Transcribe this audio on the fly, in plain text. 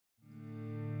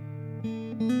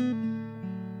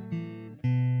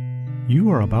You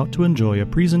are about to enjoy a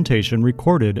presentation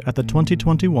recorded at the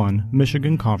 2021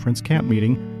 Michigan Conference Camp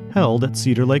Meeting held at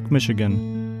Cedar Lake,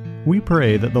 Michigan. We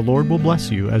pray that the Lord will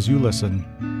bless you as you listen.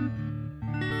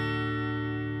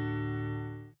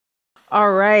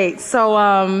 All right,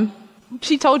 so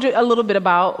she told you a little bit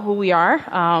about who we are.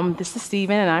 This is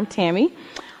Stephen and I'm Tammy.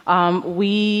 My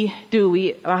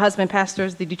husband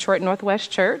pastors the Detroit Northwest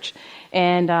Church,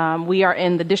 and we are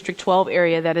in the District 12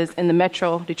 area that is in the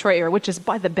Metro Detroit area, which is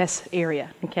by the best area,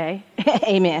 okay?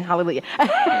 Amen, hallelujah.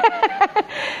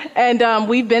 And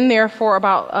we've been there for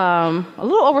about a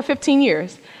little over 15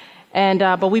 years.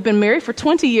 But we've been married for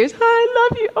 20 years. I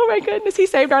love you. Oh my goodness, he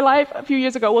saved our life a few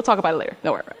years ago. We'll talk about it later.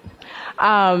 Don't worry about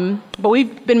it. But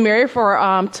we've been married for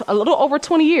a little over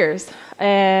 20 years.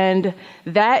 And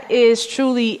that is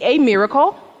truly a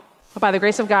miracle by the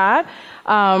grace of God.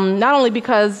 Not only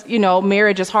because,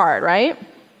 marriage is hard, right?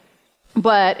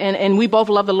 But, and we both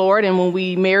love the Lord. And when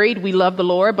we married, we love the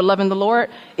Lord. But loving the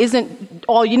Lord isn't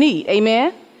all you need.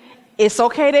 Amen? It's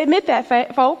okay to admit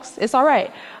that, folks. It's all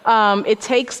right. It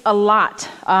takes a lot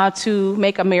to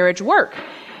make a marriage work.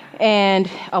 And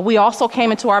we also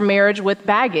came into our marriage with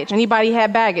baggage. Anybody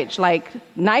had baggage?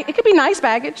 It could be nice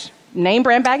baggage, name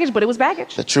brand baggage, but it was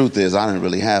baggage. The truth is, I didn't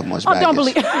really have much baggage. Oh, don't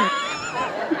believe.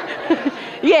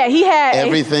 Yeah, he had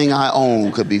everything I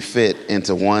own could be fit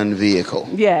into one vehicle.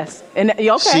 Yes, and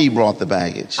okay. She brought the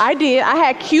baggage. I did. I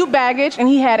had cute baggage, and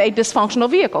he had a dysfunctional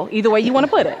vehicle. Either way you want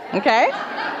to put it. Okay.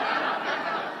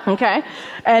 Okay.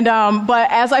 And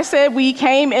but as I said, we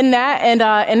came in that,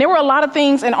 and there were a lot of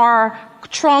things in our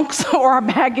trunks or our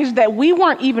baggage that we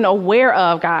weren't even aware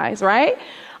of, guys, right?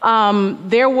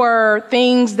 There were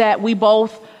things that we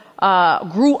both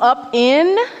grew up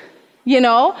in,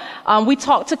 We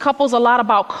talk to couples a lot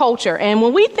about culture. And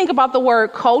when we think about the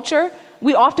word culture,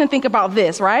 we often think about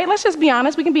this, right? Let's just be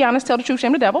honest. We can be honest, tell the truth,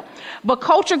 shame the devil. But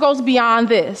culture goes beyond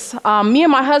this. Me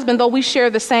and my husband, though we share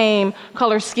the same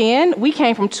color skin, we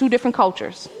came from two different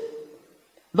cultures.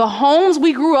 The homes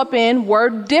we grew up in were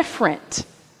different,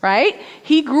 right?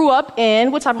 He grew up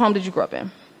in, what type of home did you grow up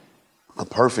in? A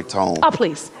perfect home. Oh,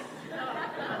 please.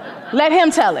 Let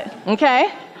him tell it,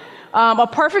 okay? A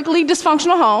perfectly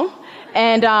dysfunctional home.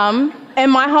 And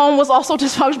my home was also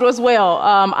dysfunctional as well.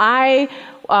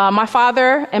 My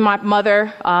father and my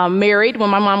mother married when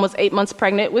my mom was 8 months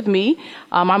pregnant with me.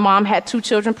 My mom had 2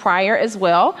 children prior as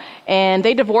well, and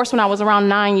they divorced when I was around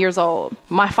 9 years old.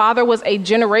 My father was a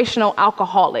generational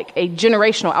alcoholic,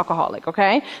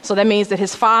 okay? So that means that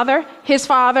his father,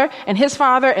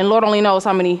 and Lord only knows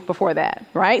how many before that,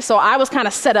 right? So I was kind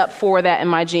of set up for that in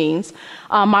my genes.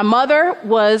 My mother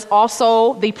was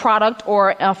also the product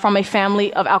from a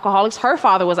family of alcoholics. Her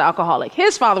father was alcoholic.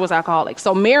 His father was alcoholic.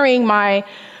 So marrying my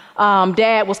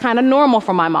dad was kind of normal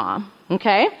for my mom,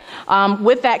 okay?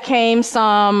 With that came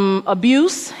some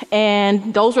abuse,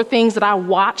 and those were things that I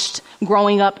watched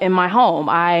growing up in my home.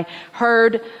 I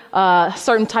heard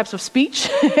certain types of speech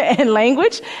and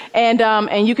language,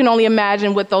 and you can only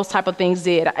imagine what those type of things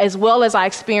did, as well as I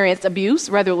experienced abuse,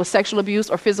 whether it was sexual abuse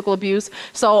or physical abuse.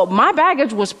 So my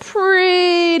baggage was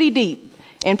pretty deep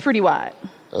and pretty wide.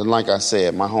 Like I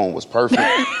said, my home was perfect.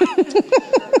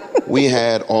 We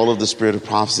had all of the Spirit of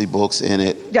Prophecy books in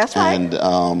it. That's right.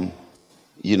 And,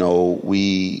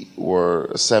 we were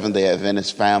a Seventh-day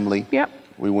Adventist family. Yep.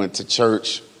 We went to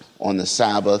church on the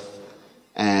Sabbath.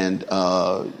 And,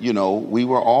 we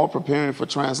were all preparing for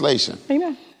translation.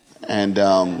 Amen. And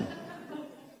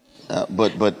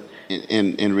but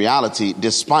in reality,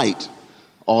 despite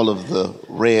all of the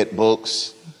red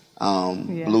books,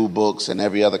 blue books, and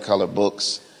every other color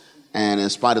books, and in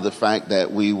spite of the fact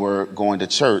that we were going to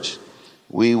church,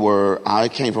 I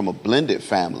came from a blended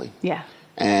family. Yeah.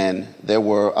 And there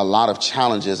were a lot of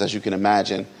challenges, as you can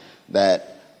imagine,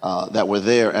 that were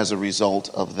there as a result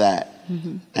of that.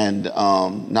 Mm-hmm. And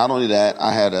not only that,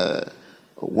 I had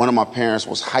one of my parents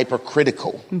was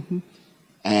hypercritical. Mm-hmm.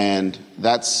 And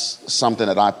that's something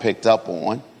that I picked up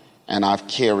on and I've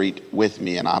carried with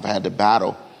me and I've had to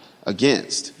battle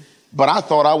against. But I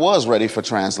thought I was ready for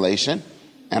translation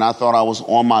and I thought I was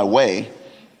on my way.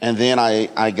 And then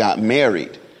I got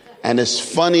married. And this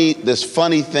funny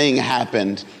thing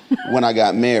happened when I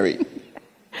got married.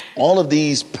 All of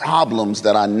these problems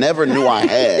that I never knew I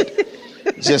had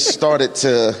just started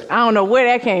to... I don't know where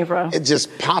that came from. It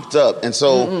just popped up. And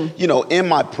so, in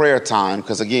my prayer time,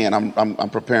 because again, I'm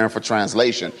preparing for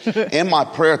translation. In my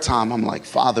prayer time, I'm like,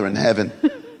 Father in heaven,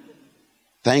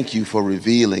 thank you for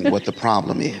revealing what the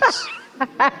problem is.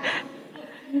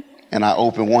 And I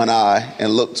open one eye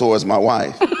and look towards my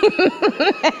wife.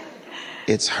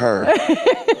 It's her.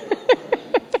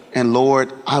 And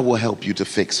Lord, I will help you to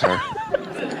fix her.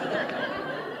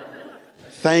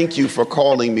 Thank you for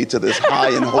calling me to this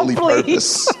high and holy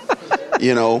purpose.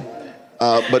 You know,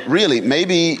 but really,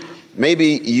 maybe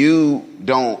you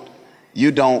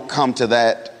don't come to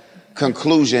that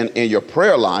conclusion in your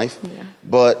prayer life,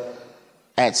 but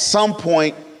at some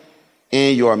point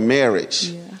in your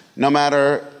marriage, no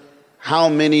matter how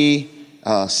many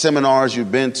seminars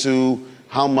you've been to,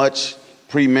 how much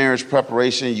pre-marriage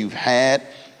preparation you've had,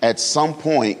 at some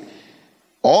point,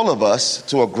 all of us,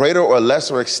 to a greater or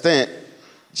lesser extent,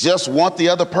 just want the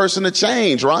other person to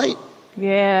change, right?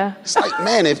 Yeah. It's like,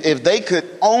 man, if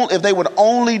they would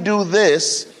only do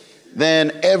this,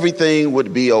 then everything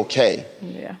would be okay.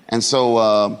 Yeah. And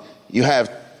so you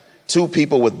have two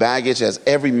people with baggage, as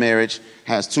every marriage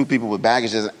has two people with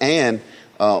baggages. And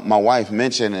my wife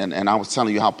mentioned, and I was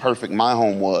telling you how perfect my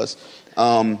home was.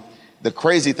 The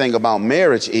crazy thing about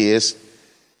marriage is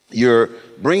you're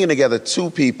bringing together two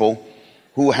people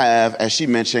who have, as she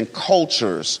mentioned,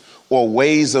 cultures or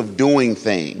ways of doing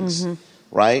things,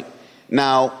 right?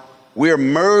 Now, we're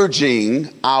merging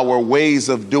our ways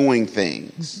of doing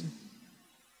things.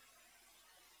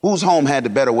 Whose home had the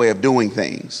better way of doing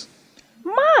things?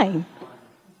 Mine.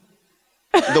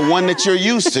 The one that you're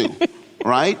used to,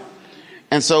 right?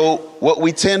 And so what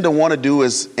we tend to want to do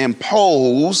is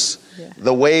impose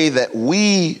the way that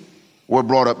we were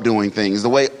brought up doing things, the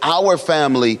way our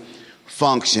family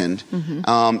functioned.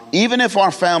 Even if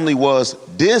our family was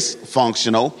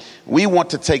dysfunctional, we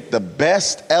want to take the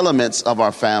best elements of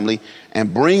our family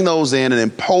and bring those in and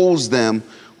impose them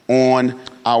on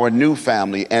our new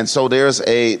family. And so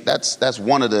that's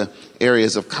one of the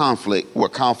areas of conflict where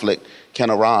conflict can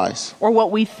arise. Or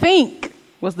what we think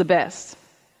was the best.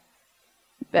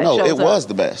 No, it was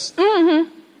the best.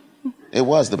 It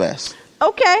was the best.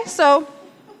 Okay, so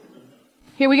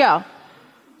here we go.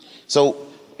 So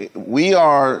we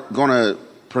are going to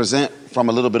present from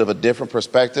a little bit of a different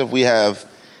perspective. We have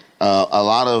a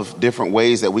lot of different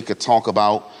ways that we could talk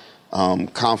about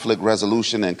conflict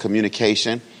resolution and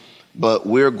communication, but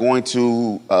we're going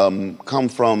to come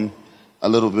from a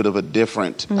little bit of a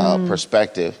different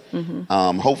perspective.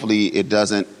 Hopefully it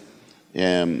doesn't,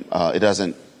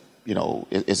 it's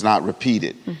not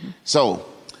repeated. So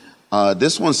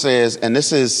this one says, and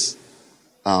this is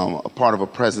a part of a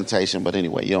presentation, but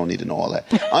anyway, you don't need to know all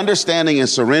that. Understanding and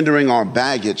surrendering our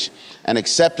baggage and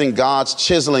accepting God's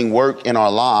chiseling work in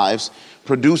our lives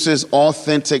produces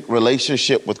authentic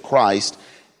relationship with Christ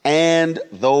and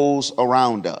those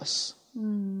around us.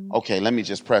 Okay, let me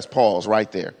just press pause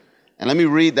right there. And let me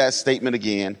read that statement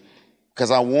again,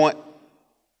 because I want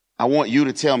you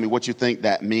to tell me what you think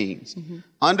that means.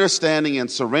 Understanding and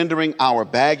surrendering our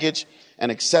baggage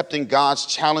and accepting God's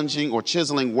challenging or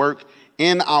chiseling work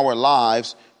in our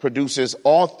lives produces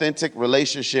authentic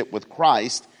relationship with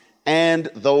Christ and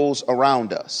those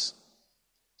around us.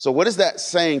 So what is that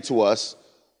saying to us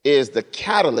is the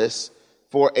catalyst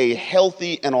for a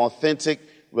healthy and authentic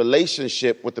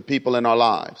relationship with the people in our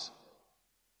lives.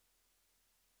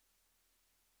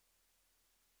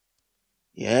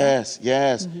 Yes.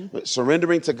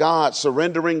 Surrendering to God,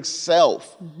 surrendering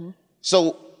self.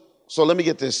 So let me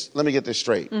get this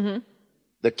straight.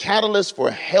 The catalyst for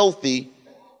a healthy,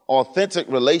 authentic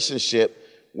relationship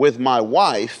with my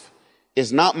wife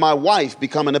is not my wife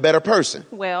becoming a better person.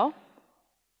 Well,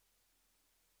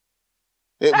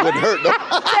 it wouldn't hurt. No.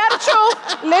 Tell the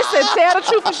truth. Listen, tell the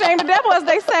truth and shame the devil, as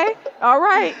they say. All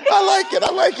right. I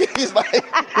like it. He's like,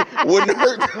 wouldn't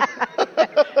hurt.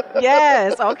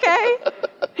 Yes, okay.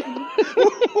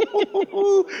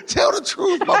 Tell the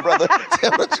truth, my brother.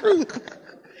 Tell the truth.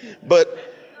 But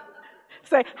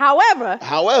say, however,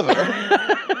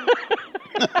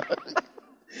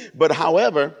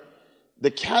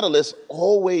 the catalyst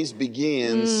always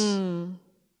begins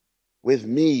with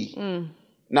me.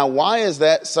 Now, why is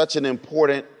that such an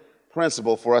important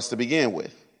principle for us to begin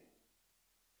with?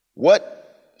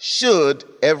 What should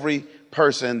every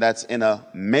person that's in a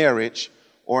marriage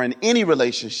or in any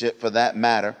relationship for that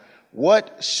matter,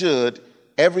 what should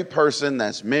every person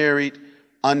that's married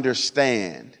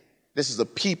understand? This is a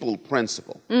people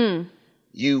principle.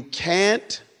 You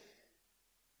can't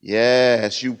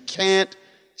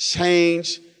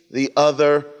change the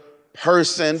other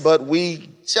person, but we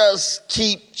just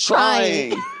keep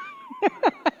trying.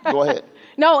 Go ahead.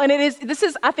 No, and I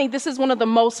think this is one of the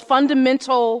most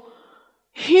fundamental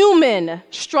human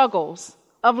struggles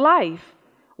of life.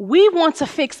 We want to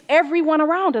fix everyone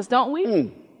around us, don't we?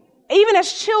 Even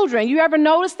as children, you ever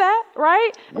notice that,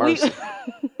 right?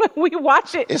 We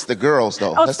watch it. It's the girls,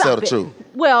 though. Let's tell the truth.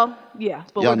 Well, yeah.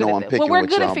 But y'all know I'm picking with y'all. But we're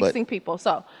good at fixing people,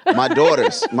 so. My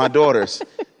daughters,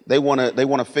 they want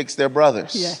to fix their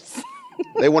brothers. Yes.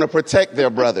 They want to protect their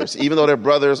brothers, even though their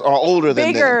brothers are older than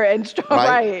them. Bigger and strong.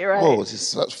 Right. Oh, it's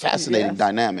just such fascinating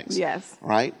dynamics. Yes.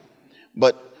 Right?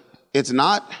 But it's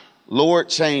not Lord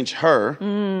change her,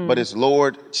 but it's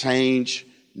Lord change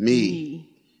me.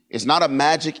 It's not a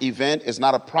magic event. It's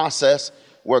not a process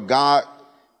where God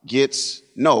it's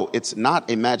not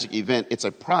a magic event. It's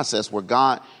a process where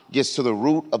God gets to the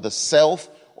root of the self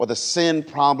or the sin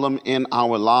problem in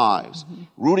our lives,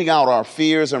 rooting out our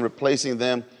fears and replacing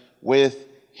them with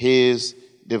his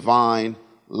divine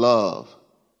love.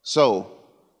 So,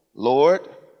 Lord,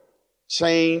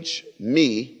 change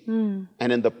me, and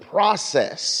in the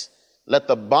process, let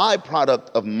the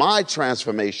byproduct of my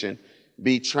transformation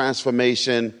be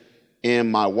transformation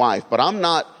in my wife. But I'm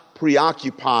not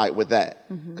preoccupied with that,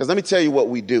 because let me tell you what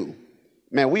we do.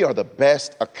 Man, we are the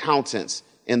best accountants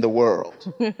in the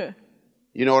world.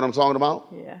 You know what I'm talking about?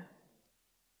 Yeah.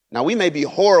 Now, we may be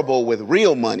horrible with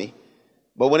real money,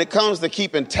 but when it comes to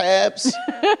keeping tabs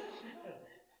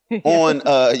on,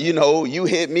 you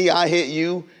hit me, I hit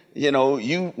you,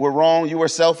 you were wrong, you were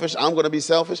selfish, I'm going to be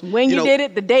selfish. When you did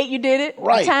it, the date you did it,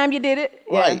 right. The time you did it.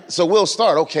 Yeah. Right. So we'll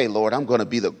start, okay, Lord, I'm going to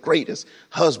be the greatest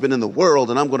husband in the world,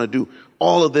 and I'm going to do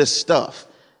all of this stuff,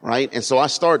 right? And so I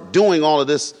start doing all of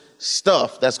this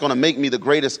stuff that's going to make me the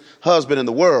greatest husband in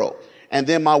the world. And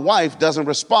then my wife doesn't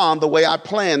respond the way I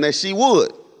planned that she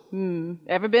would.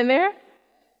 Ever been there?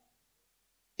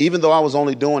 Even though I was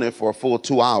only doing it for a full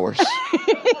 2 hours.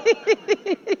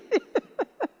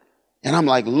 And I'm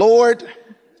like, Lord,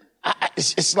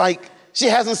 it's like she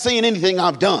hasn't seen anything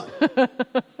I've done.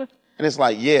 And it's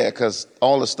like, yeah, because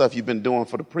all the stuff you've been doing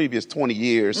for the previous 20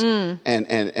 years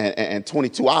and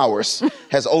 22 hours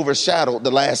has overshadowed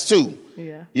the last 2.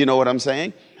 Yeah. You know what I'm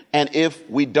saying? And if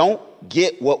we don't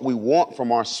get what we want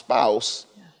from our spouse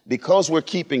because we're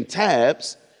keeping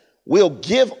tabs, we'll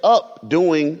give up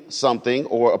doing something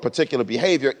or a particular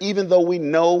behavior, even though we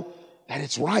know that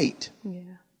it's right. Yeah.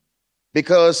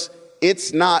 Because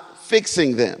it's not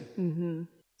fixing them.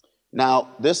 Now,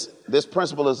 this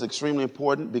principle is extremely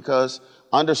important because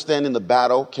understanding the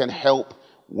battle can help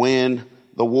win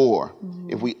the war.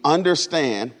 If we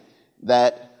understand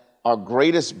that our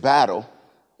greatest battle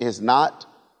is not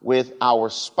with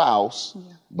our spouse,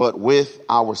 but with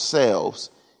ourselves,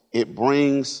 it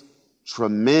brings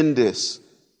tremendous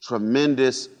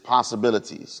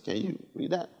possibilities. Can you read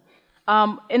that?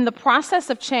 In the process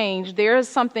of change, there is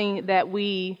something that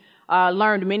we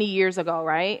learned many years ago,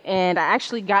 right? And I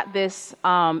actually got this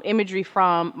imagery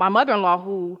from my mother-in-law,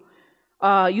 who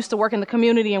used to work in the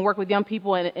community and work with young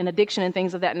people in addiction and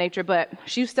things of that nature. But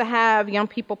she used to have young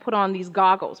people put on these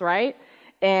goggles, right?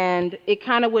 And it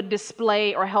kind of would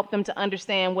display or help them to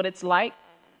understand what it's like,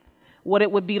 what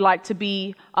it would be like to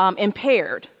be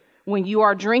impaired when you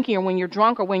are drinking or when you're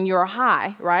drunk or when you're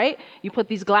high, right? You put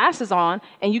these glasses on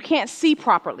and you can't see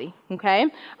properly,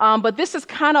 okay? But this is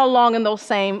kind of along in those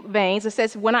same veins. It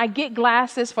says, when I get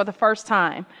glasses for the first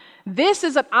time, this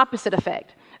is an opposite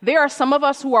effect. There are some of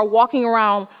us who are walking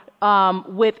around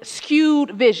with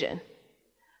skewed vision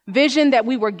that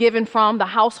we were given from the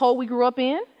household we grew up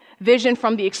in, vision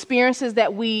from the experiences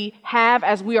that we have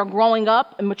as we are growing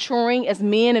up and maturing as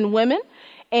men and women.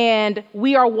 And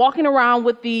we are walking around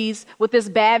with this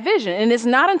bad vision. And it's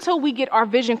not until we get our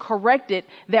vision corrected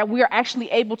that we are actually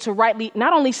able to rightly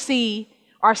not only see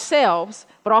ourselves,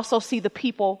 but also see the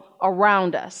people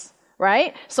around us,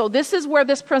 right? So this is where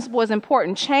this principle is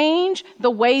important. Change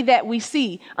the way that we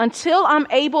see. Until I'm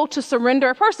able to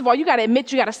surrender, first of all, you got to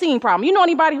admit you got a seeing problem. You know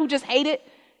anybody who just hate it?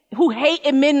 Who hate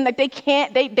admitting that they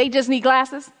can't, they just need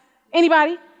glasses?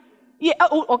 Anybody? Yeah,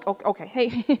 okay.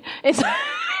 Hey, it's...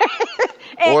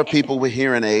 or people with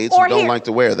hearing aids who don't like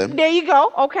to wear them. There you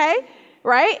go. Okay.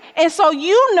 Right. And so, and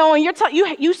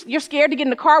you're scared to get in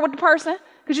the car with the person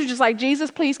because you're just like, Jesus,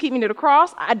 please keep me near the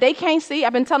cross. They can't see.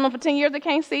 I've been telling them for 10 years they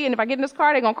can't see. And if I get in this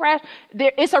car, they're going to crash.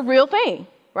 It's a real thing.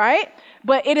 Right.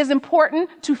 But it is important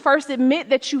to first admit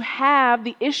that you have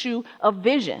the issue of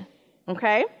vision.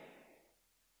 Okay.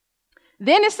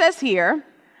 Then it says here,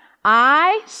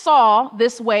 I saw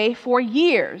this way for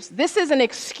years. This is an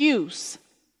excuse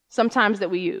sometimes that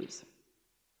we use.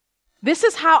 This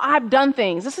is how I've done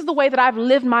things. This is the way that I've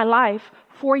lived my life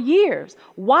for years.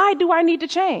 Why do I need to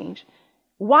change?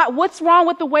 What's wrong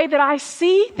with the way that I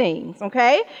see things?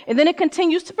 Okay. And then it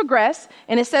continues to progress.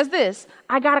 And it says this,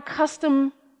 I got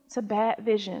accustomed to bad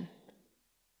vision.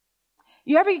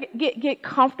 You ever get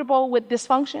comfortable with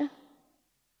dysfunction?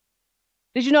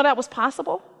 Did you know that was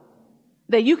possible?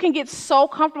 That you can get so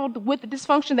comfortable with the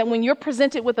dysfunction that when you're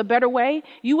presented with a better way,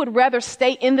 you would rather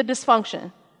stay in the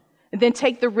dysfunction than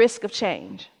take the risk of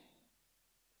change.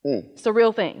 It's a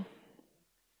real thing.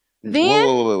 Then,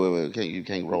 wait. You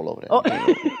can't roll over that. Oh.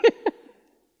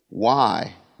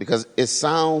 Why? Because it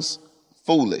sounds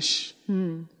foolish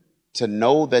to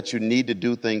know that you need to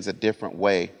do things a different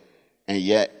way and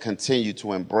yet continue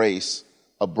to embrace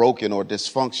a broken or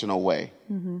dysfunctional way.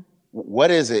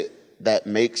 What is it that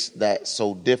makes that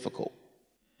so difficult?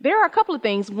 There are a couple of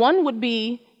things. One would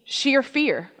be sheer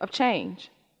fear of change,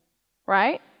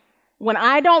 right? When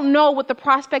I don't know what the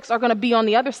prospects are going to be on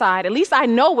the other side, at least I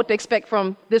know what to expect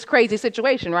from this crazy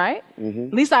situation, right?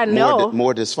 At least I know.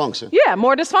 More dysfunction. Yeah,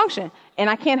 more dysfunction. And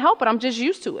I can't help it. I'm just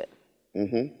used to it.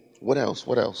 What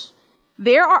else?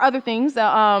 There are other things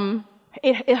that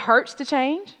it hurts to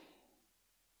change.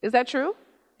 Is that true?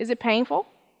 Is it painful?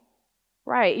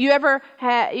 Right. You ever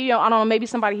had, I don't know, maybe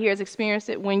somebody here has experienced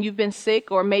it when you've been sick,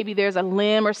 or maybe there's a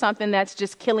limb or something that's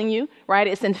just killing you, right?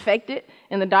 It's infected,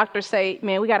 and the doctors say,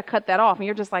 man, we got to cut that off. And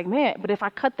you're just like, man, but if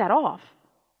I cut that off,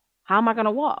 how am I going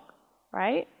to walk,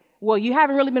 right? Well, you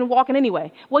haven't really been walking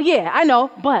anyway. Well, yeah, I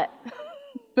know, but,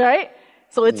 right?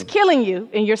 So it's killing you,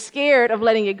 and you're scared of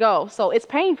letting it go. So it's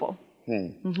painful.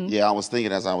 Yeah, I was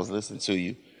thinking as I was listening to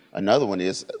you, another one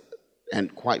is,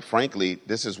 and quite frankly,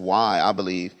 this is why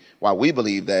we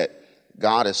believe that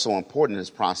God is so important in this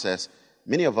process.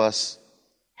 Many of us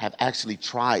have actually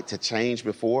tried to change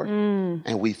before,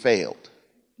 and we failed.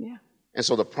 Yeah. And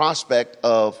so the prospect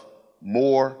of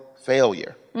more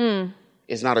failure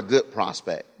is not a good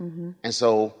prospect. And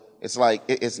so it's like,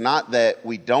 it's not that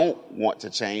we don't want to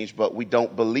change, but we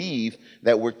don't believe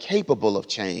that we're capable of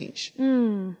change.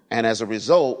 And as a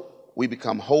result, we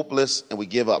become hopeless and we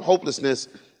give up. Hopelessness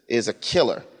is a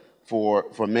killer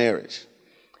for marriage.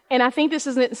 And I think this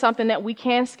isn't something that we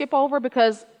can skip over,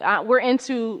 because we're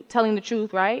into telling the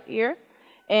truth, right, here.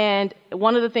 And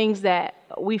one of the things that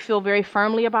we feel very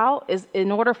firmly about is,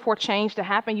 in order for change to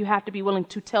happen, you have to be willing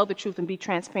to tell the truth and be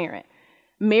transparent.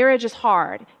 Marriage is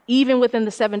hard, even within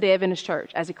the Seventh-day Adventist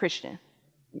Church as a Christian.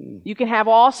 You can have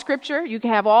all scripture, you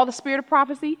can have all the spirit of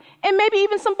prophecy, and maybe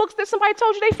even some books that somebody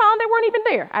told you they found that weren't even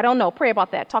there. I don't know. Pray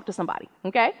about that. Talk to somebody,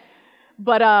 okay?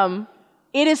 But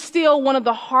it is still one of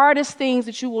the hardest things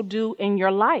that you will do in your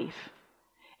life.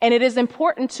 And it is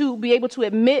important to be able to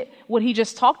admit what he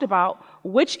just talked about,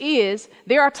 which is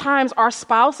there are times our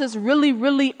spouses really,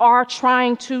 really are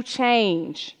trying to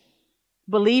change.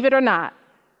 Believe it or not.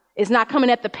 It's not coming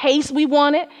at the pace we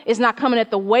want it. It's not coming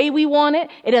at the way we want it.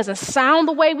 It doesn't sound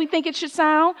the way we think it should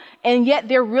sound. And yet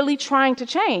they're really trying to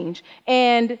change.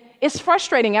 And it's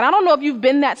frustrating. And I don't know if you've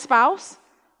been that spouse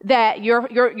that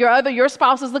your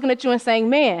spouse is looking at you and saying,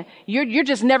 man, you're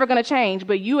just never going to change.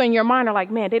 But you in your mind are like,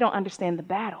 man, they don't understand the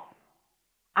battle.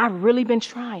 I've really been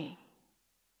trying.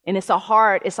 And it's a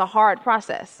hard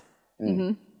process.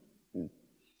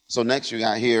 So next you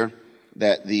got here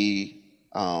that the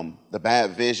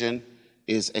bad vision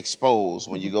is exposed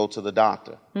when you go to the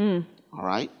doctor. All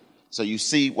right. So you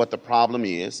see what the problem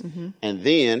is. And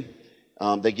then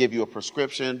they give you a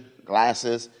prescription,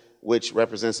 glasses, which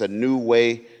represents a new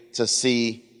way to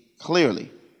see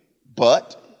clearly.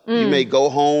 But you may go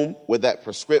home with that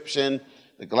prescription.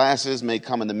 The glasses may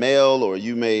come in the mail, or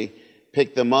you may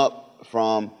pick them up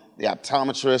from the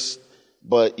optometrist,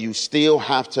 but you still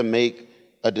have to make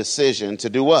a decision to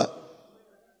do what?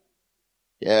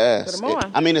 Yes.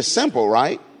 It's simple,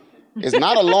 right? It's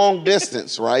not a long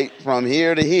distance, right, from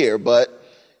here to here, but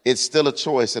it's still a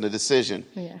choice and a decision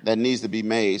that needs to be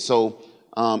made. So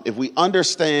if we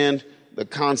understand the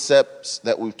concepts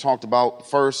that we've talked about,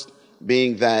 first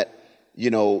being that,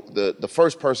 the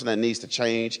first person that needs to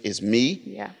change is me.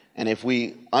 Yeah. And if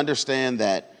we understand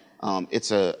that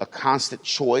it's a constant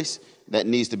choice that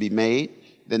needs to be made,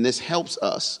 then this helps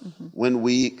us when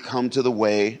we come to the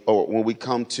way, or when we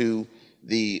come to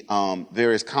the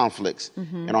various conflicts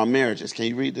in our marriages. Can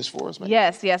you read this for us, man?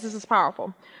 Yes, this is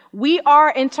powerful. We are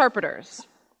interpreters.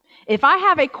 If I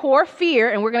have a core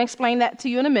fear, and we're going to explain that to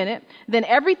you in a minute, then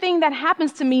everything that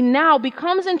happens to me now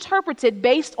becomes interpreted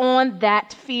based on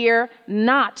that fear,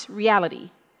 not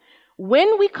reality.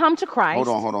 When we come to Christ...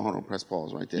 Hold on. Press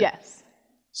pause right there. Yes.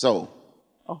 So,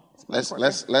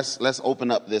 let's open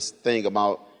up this thing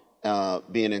about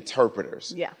being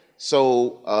interpreters. Yeah.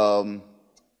 So,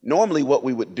 normally what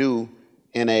we would do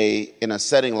in a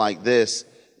setting like this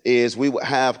is we would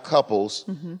have couples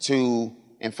to...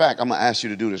 In fact, I'm going to ask you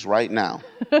to do this right now.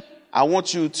 I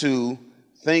want you to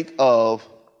think of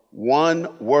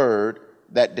one word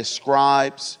that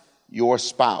describes your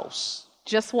spouse.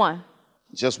 Just one.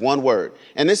 Just one word.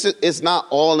 And it's not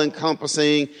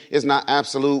all-encompassing. It's not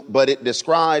absolute, but it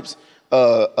describes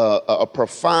a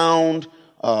profound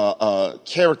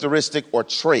characteristic or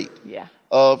trait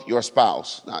of your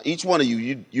spouse. Now, each one of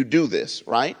you do this,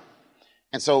 right?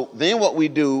 And so then what we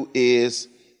do is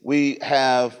we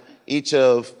have each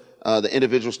of the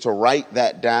individuals to write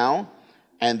that down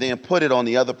and then put it on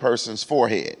the other person's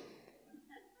forehead.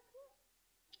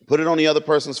 Put it on the other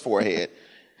person's forehead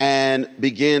and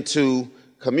begin to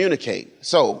communicate.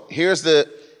 So here's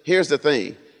the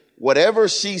thing. Whatever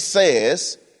she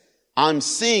says, I'm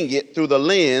seeing it through the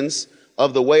lens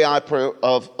of the way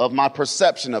of my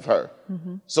perception of her.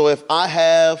 Mm-hmm. So if I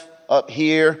have up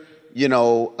here,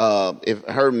 if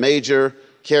her major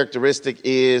characteristic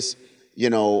is,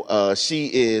 she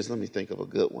is, let me think of a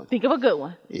good one. Think of a good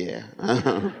one. Yeah.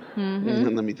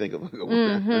 Mm-hmm. Let me think of a good one.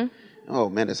 Mm-hmm. Oh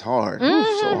man, it's hard. Mm-hmm.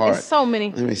 Ooh, so hard. It's so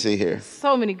many. Let me see here.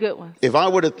 So many good ones. If I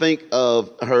were to think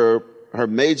of her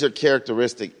major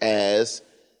characteristic as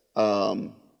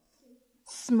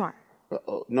smart.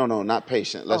 No, not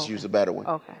patient. Let's use a better one.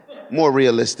 Okay. More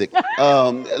realistic.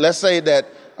 Let's say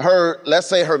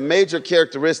her major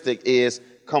characteristic is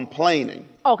complaining.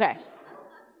 Okay.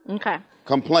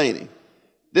 Complaining.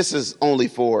 This is only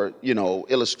for,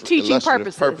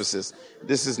 illustrative purposes.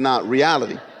 This is not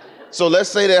reality. So let's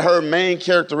say that her main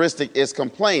characteristic is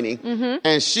complaining, mm-hmm.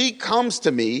 and she comes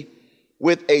to me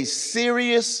with a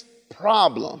serious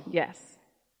problem. Yes.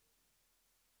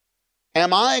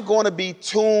 Am I going to be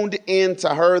tuned into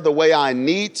her the way I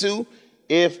need to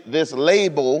if this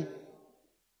label,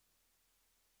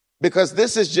 because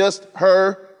this is just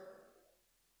her,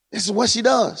 this is what she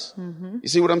does. Mm-hmm. You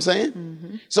see what I'm saying?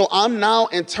 Mm-hmm. So I'm now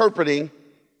interpreting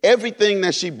everything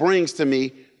that she brings to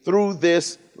me through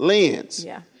this lens.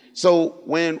 Yeah. So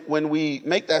when we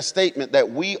make that statement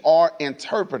that we are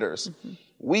interpreters, mm-hmm.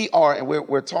 we are, and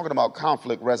we're talking about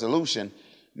conflict resolution,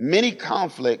 many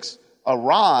conflicts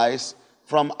arise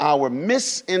from our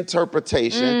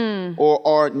misinterpretation or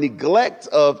our neglect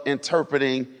of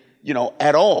interpreting,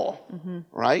 at all, mm-hmm.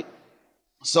 right?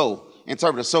 So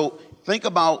interpreter. So think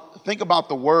about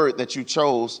the word that you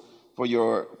chose for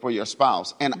your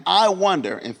spouse. And I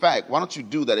wonder, in fact, why don't you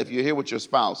do that if you're here with your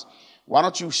spouse? Why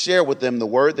don't you share with them the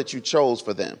word that you chose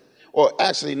for them? Or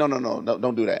actually, no,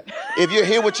 don't do that. If you're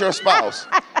here with your spouse,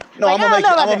 I'm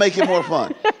gonna make it more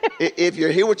fun. If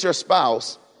you're here with your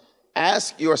spouse,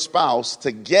 ask your spouse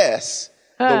to guess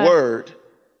the word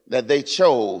that they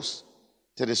chose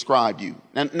to describe you.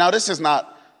 Now this is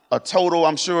not a total.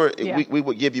 I'm sure we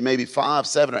would give you maybe 5,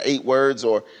 7, or 8 words,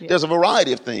 or there's a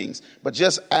variety of things. But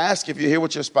just ask, if you're here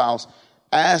with your spouse,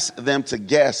 ask them to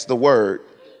guess the word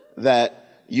that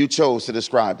you chose to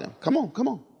describe them. Come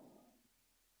on.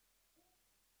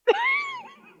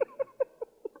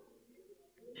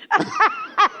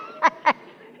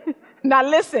 Now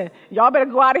listen, y'all better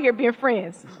go out of here being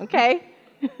friends, okay?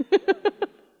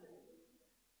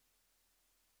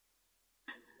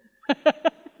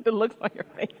 The looks on your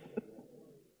face.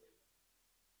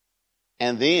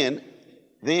 And then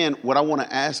what we want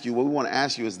to ask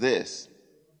you is this.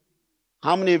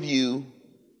 How many of you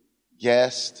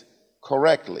guessed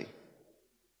correctly?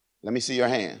 Let me see your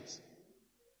hands.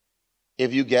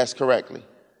 If you guessed correctly.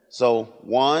 So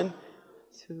 1,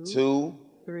 2,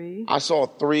 3. I saw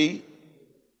 3,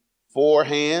 4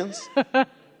 hands.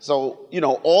 So,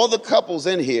 all the couples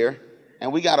in here,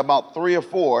 and we got about 3 or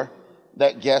 4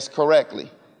 that guessed correctly.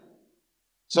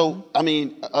 So,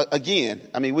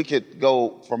 we could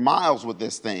go for miles with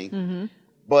this thing, mm-hmm.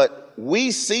 but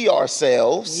we see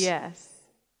ourselves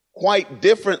quite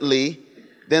differently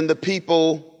than the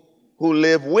people who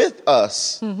live with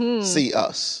us mm-hmm. see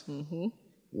us. Mm-hmm.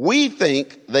 We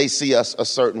think they see us a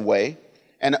certain way.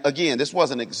 And again, this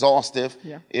wasn't exhaustive.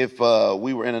 Yeah. If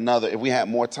if we had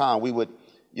more time, we would,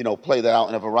 play that out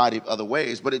in a variety of other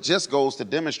ways. But it just goes to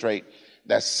demonstrate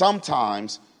that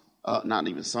sometimes, not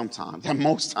even sometimes, that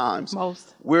most times,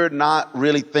 we're not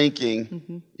really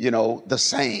thinking, mm-hmm. The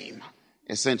same,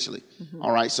 essentially. Mm-hmm.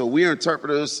 All right. So we're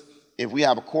interpreters. If we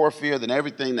have a core fear, then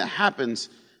everything that happens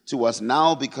to us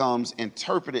now becomes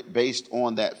interpreted based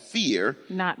on that fear,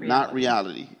 not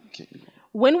reality. Okay.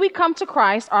 When we come to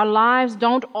Christ, our lives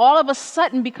don't all of a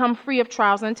sudden become free of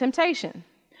trials and temptation.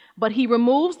 But he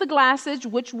removes the glasses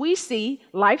which we see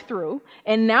life through,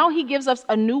 and now he gives us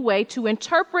a new way to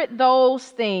interpret those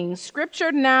things.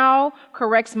 Scripture now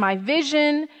corrects my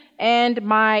vision and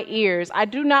my ears. I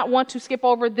do not want to skip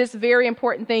over this very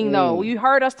important thing, though. You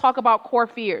heard us talk about core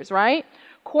fears, right?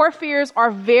 Core fears are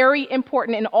very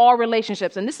important in all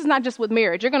relationships. And this is not just with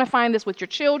marriage. You're going to find this with your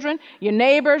children, your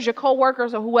neighbors, your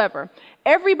coworkers, or whoever.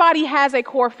 Everybody has a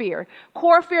core fear.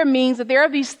 Core fear means that there are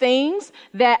these things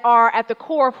that are at the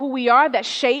core of who we are that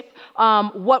shape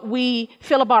what we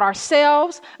feel about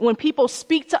ourselves. When people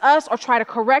speak to us or try to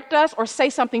correct us or say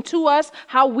something to us,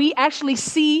 how we actually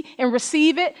see and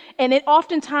receive it. And it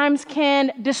oftentimes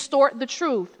can distort the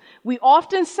truth. We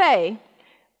often say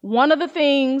one of the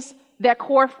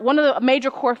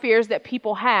major core fears that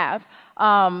people have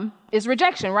is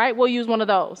rejection, right? We'll use one of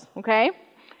those, okay?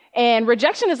 And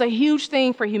rejection is a huge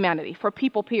thing for humanity, for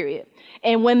people, period.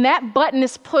 And when that button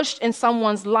is pushed in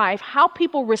someone's life, how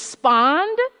people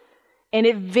respond, and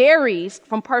it varies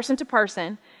from person to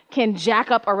person, can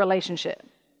jack up a relationship.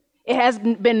 It has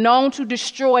been known to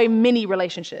destroy many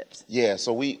relationships. Yeah,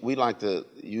 so we like to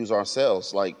use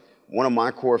ourselves. Like, one of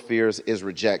my core fears is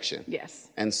rejection. Yes.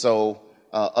 And so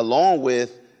along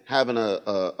with having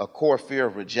a core fear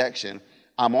of rejection,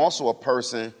 I'm also a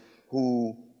person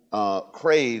who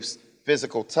craves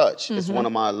physical touch. Mm-hmm. It's one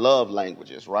of my love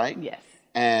languages, right? Yes.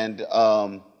 And,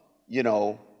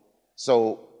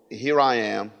 so here I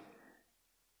am,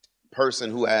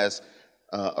 person who has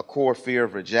a core fear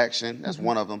of rejection. That's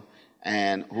one of them.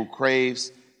 And who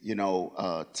craves,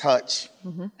 touch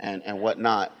and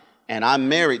whatnot. And I'm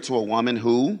married to a woman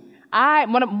who...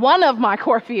 One of my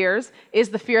core fears is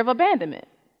the fear of abandonment.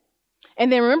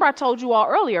 And then remember I told you all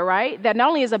earlier, right, that not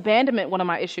only is abandonment one of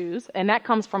my issues, and that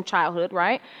comes from childhood,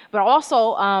 right, but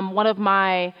also one of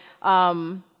my,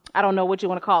 I don't know what you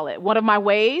want to call it, one of my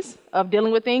ways of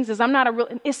dealing with things is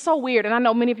it's so weird, and I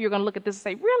know many of you are going to look at this and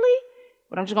say, really?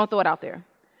 But I'm just going to throw it out there.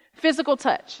 Physical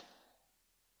touch.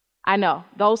 I know.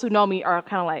 Those who know me are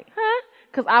kind of like, huh?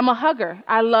 Because I'm a hugger.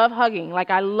 I love hugging. Like,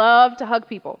 I love to hug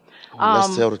people.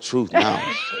 Let's tell the truth now.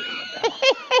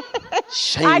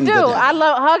 Shame I do. to them. I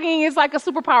love hugging. Is like a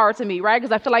superpower to me, right?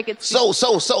 Because I feel like it's... So,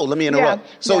 let me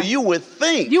interrupt. You would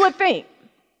think...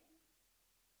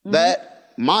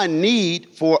 that my need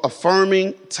for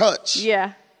affirming touch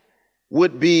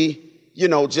would be,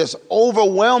 just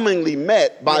overwhelmingly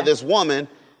met by this woman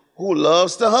who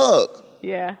loves to hug.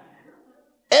 Yeah.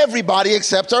 Everybody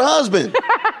except her husband.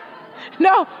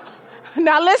 No.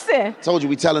 Now listen. Told you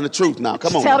we telling the truth now.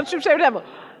 Come on. Tell the truth, shame the devil.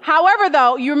 However,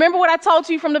 though, you remember what I told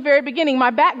you from the very beginning,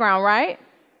 my background, right?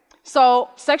 So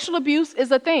sexual abuse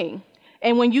is a thing.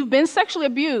 And when you've been sexually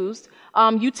abused,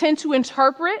 you tend to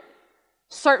interpret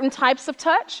certain types of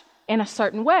touch in a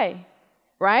certain way,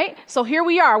 right? So here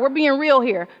we are. We're being real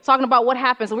here, talking about what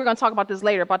happens. And we're going to talk about this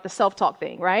later, about the self-talk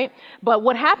thing, right? But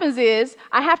what happens is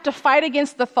I have to fight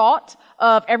against the thought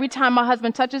of every time my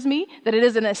husband touches me that it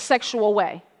is in a sexual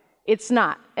way. It's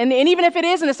not. And even if it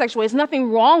is in a sexual way, there's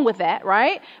nothing wrong with that,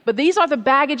 right? But these are the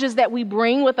baggages that we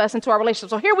bring with us into our relationship.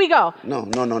 So here we go. No.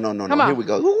 Come on. Here we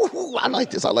go. Ooh, I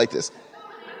like this.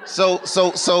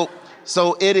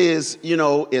 So it is,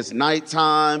 it's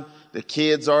nighttime. The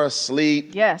kids are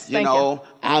asleep. Yes, thank you.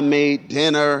 I made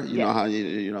dinner. You know how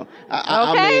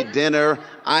I made dinner.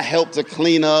 I helped to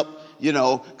clean up,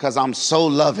 because I'm so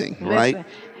loving, right?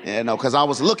 Because I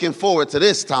was looking forward to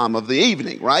this time of the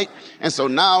evening, right? And so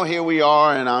now here we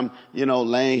are, and I'm,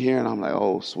 laying here, and I'm like,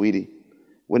 oh, sweetie,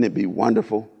 wouldn't it be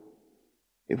wonderful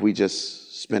if we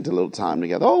just spent a little time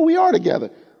together? Oh, we are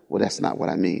together. Well, that's not what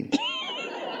I mean.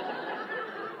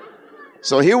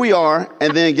 So here we are,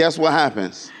 and then guess what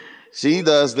happens? She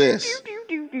does this.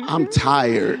 I'm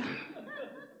tired.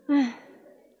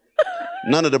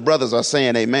 None of the brothers are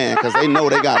saying amen because they know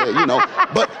they got it,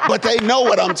 but they know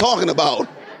what I'm talking about.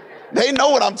 They know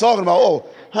what I'm talking about. Oh,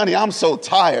 honey, I'm so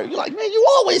tired. You're like, man, you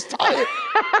always tired.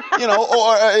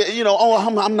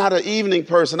 I'm not an evening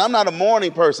person. I'm not a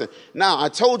morning person. Now, I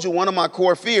told you one of my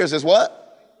core fears is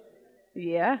what?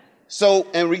 Yeah. So,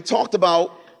 and we talked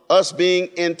about us being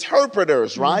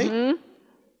interpreters, right? Mm-hmm.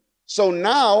 So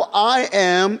now I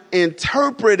am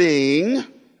interpreting.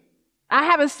 I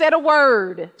haven't said a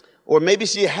word. Or maybe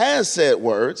she has said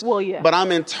words. Well, yeah. But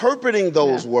I'm interpreting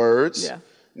those words. Yeah.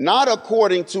 Not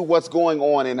according to what's going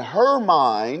on in her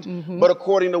mind, but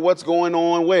according to what's going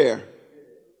on where?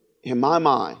 In my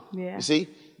mind. Yeah. You see,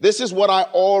 this is what I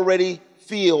already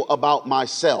feel about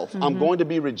myself. I'm going to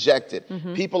be rejected.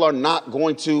 People are not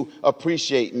going to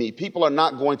appreciate me. People are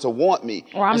not going to want me.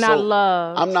 Or I'm not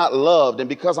loved. I'm not loved. And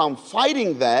because I'm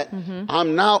fighting that,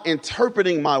 I'm now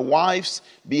interpreting my wife's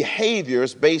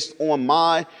behaviors based on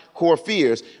my core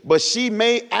fears. But she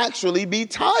may actually be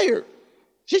tired.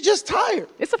 She's just tired.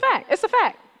 It's a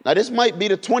fact. Now, this might be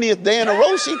the 20th day in a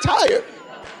row she's tired.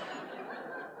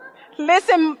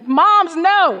 Listen, moms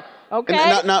know. Okay.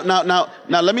 Now,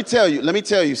 let me tell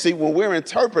you. See, when we're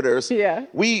interpreters, Yeah.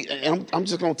 I'm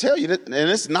just going to tell you that, and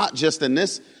it's not just in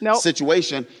this Nope.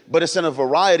 situation, but it's in a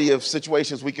variety of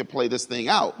situations we could play this thing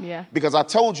out. Yeah. Because I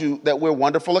told you that we're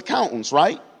wonderful accountants,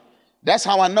 right? That's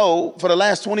how I know for the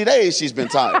last 20 days she's been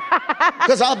tired.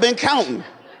 Because I've been counting.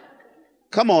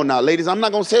 Come on now, ladies. I'm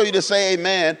not going to tell you to say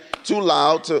amen too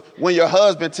loud to when your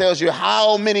husband tells you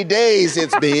how many days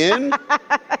it's been.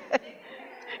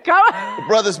 Come on.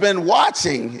 Brother's been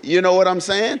watching. You know what I'm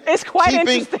saying? It's quite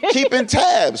interesting. Keeping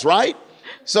tabs, right?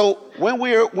 So when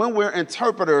we're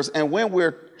interpreters and when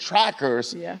we're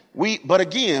trackers, Yeah. but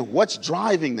again, what's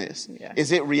driving this? Yeah.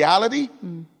 Is it reality?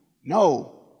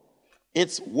 No.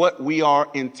 It's what we are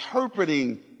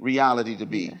interpreting reality to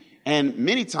be. Yeah. And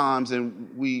many times,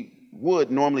 and we would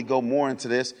normally go more into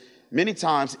this, many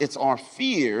times it's our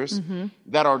fears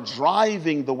that are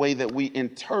driving the way that we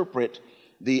interpret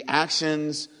the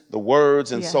actions, the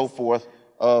words, and Yes. so forth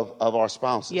of our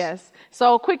spouses. Yes.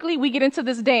 So quickly, we get into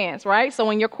this dance, right? So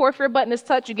when your core fear button is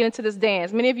touched, you get into this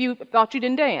dance. Many of you thought you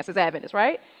didn't dance as Adventists,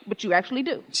 right? But you actually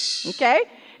do. Okay?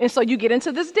 And so you get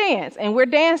into this dance, and we're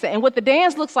dancing. And what the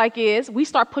dance looks like is we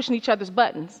start pushing each other's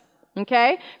buttons.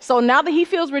 Okay? So now that he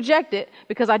feels rejected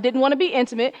because I didn't want to be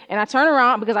intimate, and I turn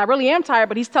around because I really am tired,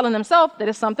 but he's telling himself that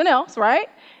it's something else, right?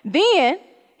 Then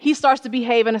he starts to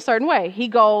behave in a certain way. He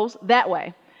goes that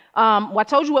way. Well, I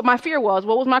told you what my fear was.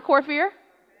 What was my core fear?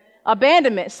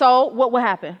 Abandonment. So what will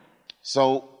happen?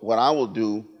 So what I will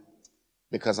do,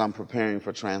 because I'm preparing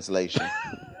for translation,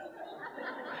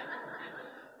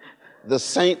 the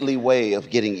saintly way of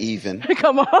getting even.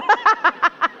 Come on.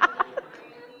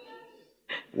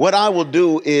 What I will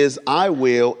do is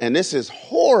and this is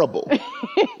horrible.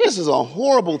 This is a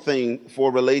horrible thing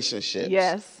for relationships.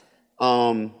 Yes.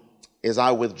 Is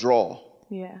I withdraw.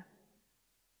 Yeah.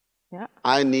 Yeah.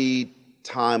 I need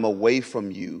time away from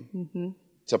you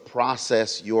to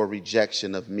process your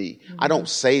rejection of me. I don't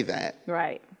say that,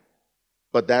 Right.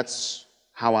 but that's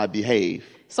how I behave.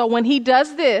 So when he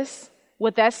does this,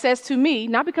 what that says to me,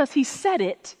 not because he said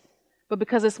it, but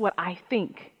because it's what I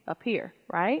think up here,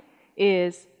 right?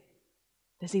 Is,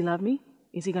 does he love me?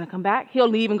 Is he going to come back? He'll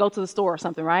leave and go to the store or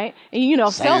something, right? And you know,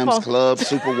 cell Sam's phone. Club,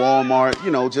 Super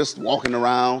Walmart, just walking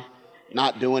around,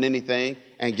 not doing anything.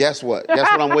 And guess what? Guess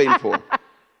what I'm waiting for?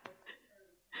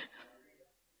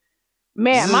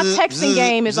 Man, my texting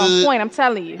game is on point, I'm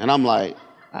telling you. And I'm like,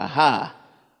 aha,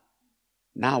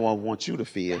 now I want you to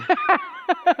feel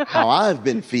how I've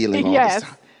been feeling all Yes. this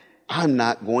time. I'm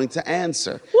not going to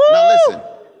answer. Woo!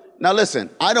 Now listen,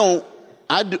 I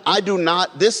do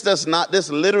not, this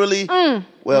literally,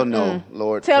 well, no,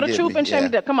 Lord, Tell the forgive truth me. and shame Yeah.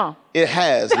 the devil. Come on. It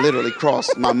has literally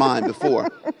crossed my mind before.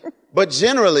 But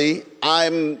generally,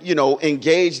 I'm,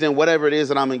 engaged in whatever it is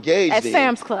that I'm engaged At in.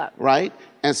 Sam's Club. Right?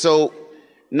 And so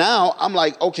now I'm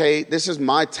like, okay, this is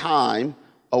my time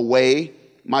away,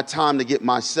 my time to get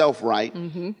myself right.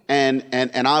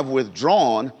 And I've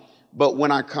withdrawn. But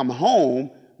when I come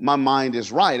home, my mind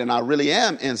is right. And I really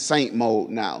am in saint mode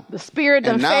now. The spirit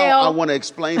done and now fail. I want to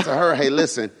explain to her, hey,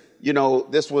 listen,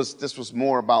 this was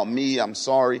more about me. I'm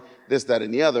sorry, this, that,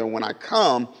 and the other. And when I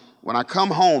come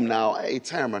home now, hey,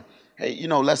 Tamara, hey,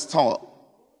 let's talk.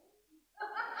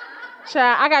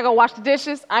 Child, I got to go wash the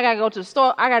dishes. I got to go to the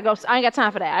store. I ain't got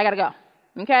time for that. I got to go.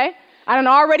 Okay? I done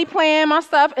already planned my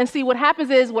stuff. And see, what happens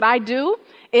is what I do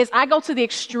is I go to the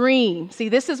extreme. See,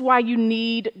 this is why you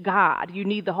need God. You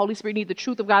need the Holy Spirit. You need the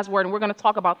truth of God's word. And we're going to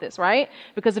talk about this, right?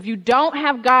 Because if you don't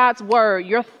have God's word,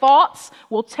 your thoughts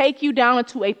will take you down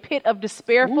into a pit of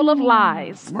despair full of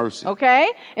lies. Mercy. Okay?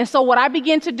 And so what I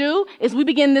begin to do is we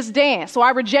begin this dance. So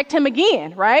I reject him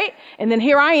again, right? And then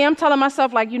here I am telling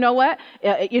myself, like, you know what?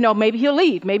 Maybe he'll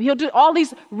leave. Maybe he'll do all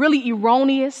these really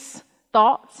erroneous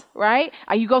thoughts, right?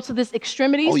 You go to this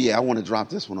extremities. Oh, yeah, I want to drop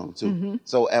this one on, too.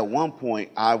 So at one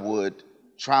point, I would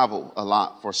travel a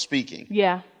lot for speaking.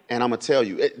 Yeah. And I'm going to tell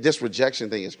you, this rejection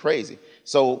thing is crazy.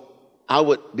 So I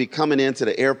would be coming into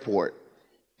the airport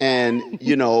and,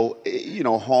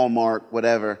 Hallmark,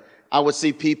 whatever. I would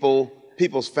see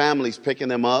people's families picking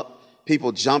them up,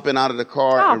 people jumping out of the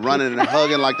car and running and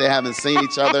hugging like they haven't seen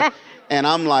each other. And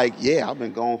I'm like, yeah, I've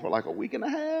been gone for like a week and a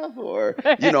half or,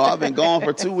 I've been gone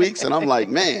for 2 weeks. And I'm like,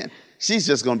 man, she's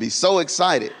just going to be so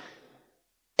excited.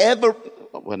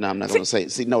 Well, no, I'm not going to say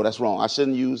it. See, no, that's wrong. I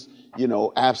shouldn't use,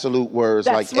 absolute words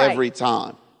that's like right. every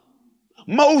time.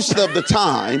 Most of the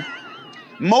time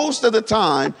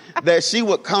that she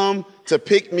would come to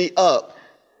pick me up,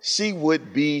 she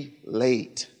would be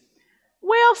late.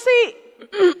 Well, see.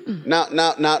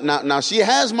 Now, she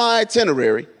has my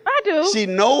itinerary. I do. She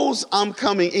knows I'm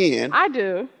coming in. I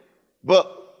do.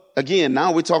 But again,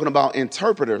 now we're talking about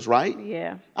interpreters, right?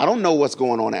 Yeah. I don't know what's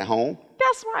going on at home.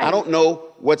 That's right. I don't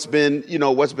know what's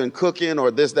been cooking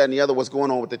or this, that, and the other, what's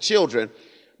going on with the children.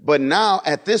 But now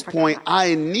at this point,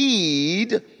 I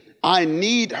need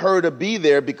her to be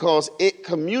there because it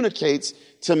communicates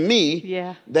to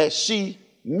me that she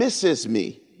misses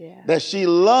me, that she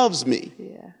loves me.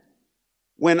 Yeah.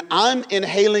 When I'm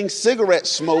inhaling cigarette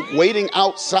smoke, waiting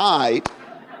outside,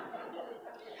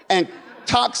 and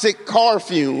toxic car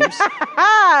fumes,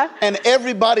 and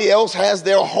everybody else has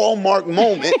their Hallmark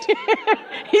moment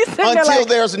until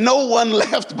there's no one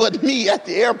left but me at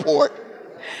the airport.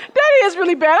 That is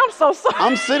really bad. I'm so sorry.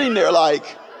 I'm sitting there like,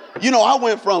 I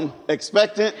went from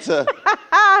expectant to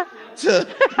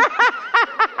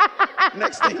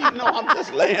next thing you know, I'm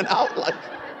just laying out like,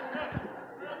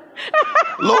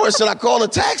 Lord, should I call a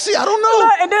taxi? I don't know.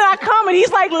 And then I come and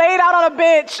he's like laid out on a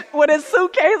bench with his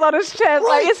suitcase on his chest.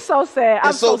 Right. Like, it's so sad.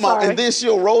 I'm so sorry. And then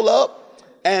she'll roll up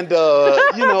and,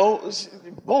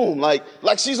 boom, like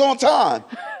she's on time.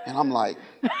 And I'm like,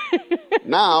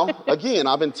 now, again,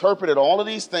 I've interpreted all of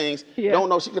these things. Yeah. Don't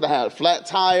know, she could have had a flat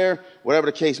tire, whatever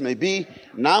the case may be.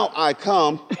 Now I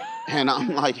come and I'm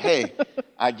like, hey,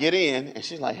 I get in and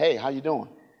she's like, hey, how you doing?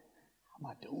 How am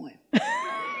I doing?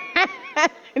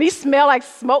 And he smelled like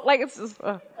smoke, like it's just...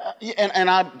 And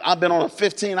I've been on a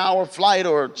 15-hour flight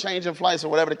or changing flights or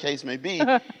whatever the case may be.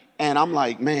 And I'm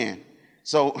like, man,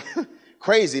 so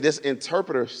crazy, this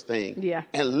interpreters thing. Yeah.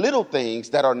 And little things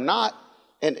that are not,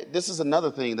 and this is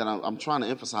another thing that I'm trying to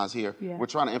emphasize here. Yeah. We're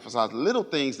trying to emphasize little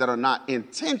things that are not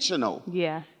intentional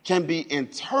can be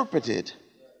interpreted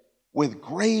with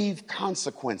grave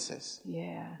consequences.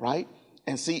 Yeah. Right?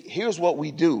 And see, here's what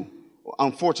we do.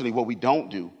 Unfortunately, what we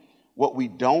don't do. What we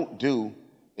don't do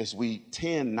is we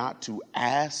tend not to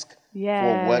ask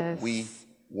for what we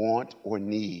want or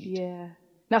need. Yeah.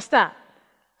 Now stop.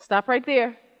 Stop right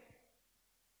there.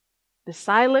 The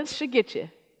silence should get you,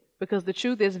 because the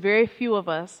truth is very few of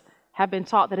us have been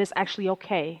taught that it's actually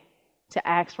okay to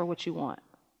ask for what you want.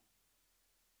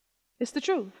 It's the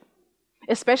truth.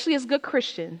 Especially as good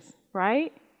Christians,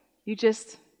 right? You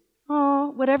just,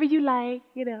 whatever you like,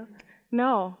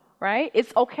 No. Right?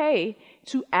 It's okay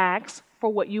to ask for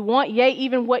what you want, yea,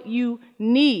 even what you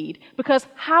need, because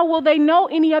how will they know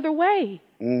any other way?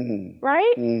 Mm-hmm.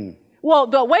 Right? Mm. Well,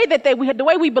 the way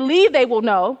we believe they will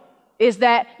know is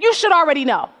that you should already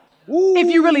know. Ooh. If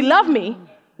you really love me.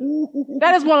 Ooh.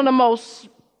 That is one of the most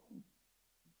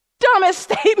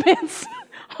dumbest statements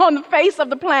on the face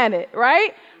of the planet,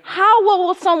 right? How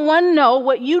will someone know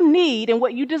what you need and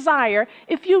what you desire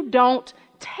if you don't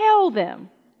tell them?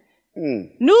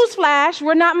 Newsflash,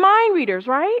 we're not mind readers,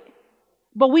 right?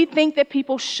 But we think that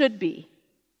people should be.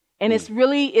 And it's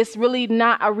really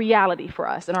not a reality for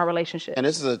us in our relationship. And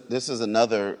this is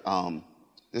another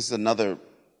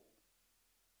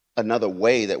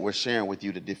way that we're sharing with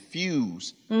you to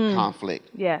diffuse conflict.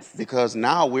 Yes. Because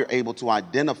now we're able to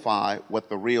identify what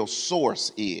the real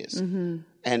source is. Mm-hmm.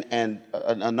 And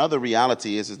another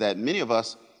reality is that many of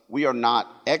us, we are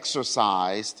not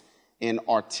exercised in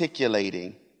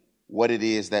articulating what it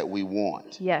is that we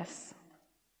want. Yes.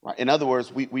 Right? In other words,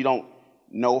 we don't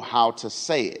know how to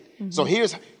say it. Mm-hmm. So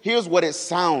here's what it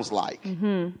sounds like.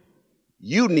 Mm-hmm.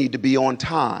 You need to be on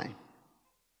time.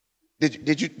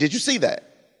 Did you see that?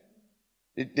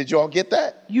 Did you all get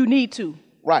that? You need to.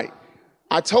 Right.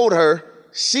 I told her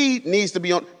she needs to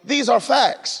be on. These are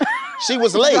facts. She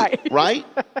was late, right?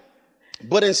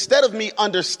 But instead of me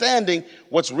understanding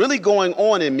what's really going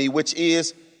on in me, which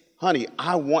is, honey,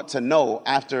 I want to know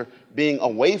after being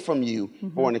away from you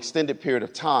for an extended period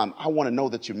of time, I want to know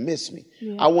that you miss me.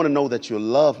 Yeah. I want to know that you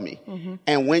love me. Mm-hmm.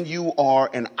 And when you are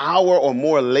an hour or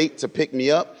more late to pick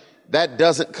me up, that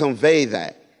doesn't convey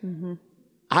that. Mm-hmm.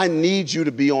 I need you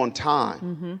to be on time.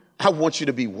 Mm-hmm. I want you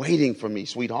to be waiting for me,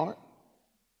 sweetheart.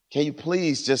 Can you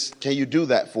please can you do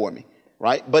that for me?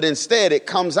 Right? But instead it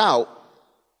comes out,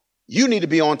 you need to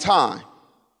be on time.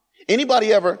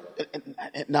 Anybody ever,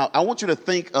 now I want you to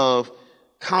think of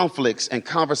conflicts and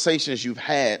conversations you've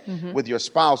had with your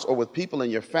spouse or with people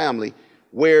in your family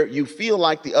where you feel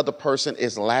like the other person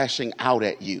is lashing out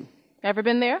at you. Ever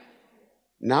been there?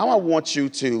 Now I want you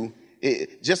to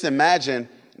just imagine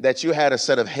that you had a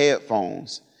set of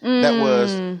headphones that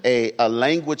was a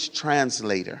language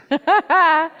translator.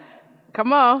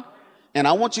 Come on. And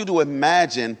I want you to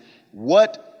imagine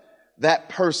what that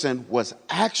person was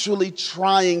actually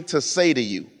trying to say to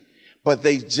you, but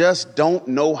they just don't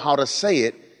know how to say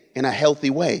it in a healthy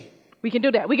way. We can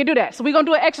do that. So we're going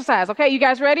to do an exercise, okay? You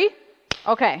guys ready?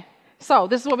 Okay. So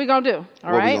this is what we're going to do,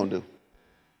 all right? What are we going to do?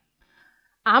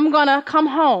 I'm going to come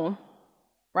home,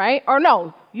 right? Or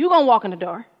no, you're going to walk in the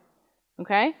door,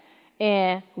 okay?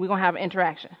 And we're going to have an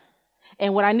interaction.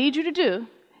 And what I need you to do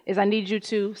is I need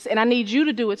you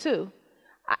to do it too.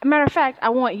 Matter of fact, I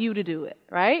want you to do it,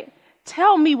 right?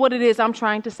 Tell me what it is I'm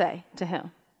trying to say to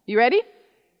him. You ready?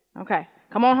 Okay.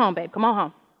 Come on home, babe. Come on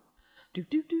home.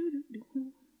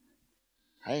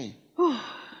 Hey.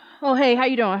 Oh, hey, how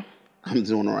you doing? I'm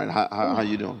doing all right. How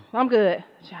you doing? I'm good.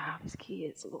 Child, these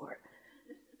kids, Lord.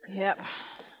 Yep.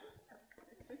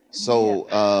 So,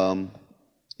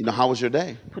 how was your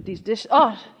day? Put these dishes.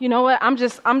 Oh, you know what?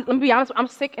 let me be honest. I'm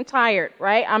sick and tired,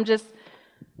 right?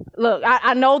 Look,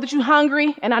 I know that you're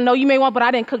hungry, and I know you may want, but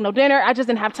I didn't cook no dinner. I just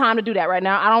didn't have time to do that right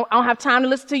now. I don't have time to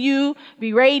listen to you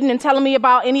be raiding and telling me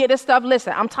about any of this stuff.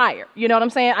 Listen, I'm tired. You know what I'm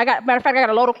saying? Matter of fact, I got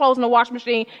a load of clothes in the washing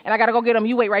machine, and I got to go get them.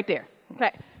 You wait right there.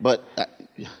 Okay. But,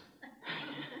 yeah.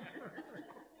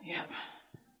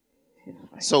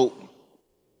 So.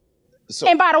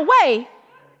 And by the way,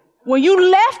 when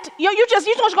you left, you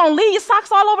just gonna leave your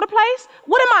socks all over the place?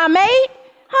 What am I, a maid?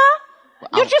 Huh?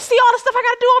 Well, did you see all the stuff I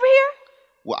got to do over here?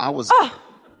 Well, I was.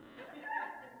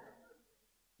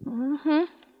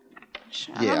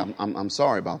 Yeah, I'm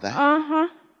sorry about that.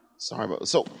 Sorry about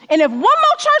so. And if one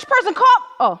more church person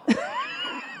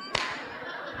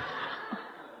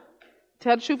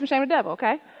tell the truth and shame the devil.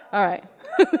 Okay. All right.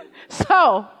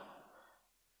 So.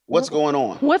 What's going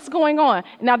on? What's going on?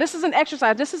 Now, this is an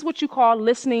exercise. This is what you call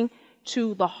listening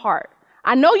to the heart.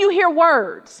 I know you hear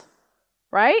words,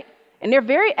 right? And they're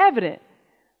very evident,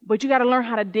 but you got to learn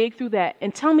how to dig through that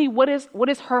and tell me what is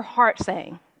her heart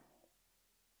saying?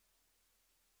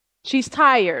 She's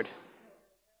tired.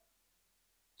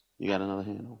 You got another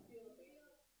hand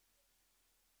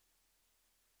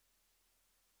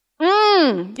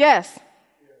on? Yes.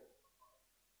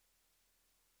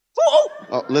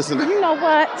 Oh, listen. You know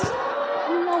what?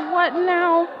 You know what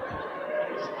now?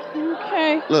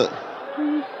 Okay. Look.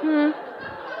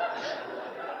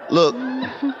 Look.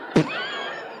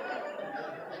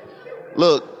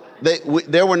 Look.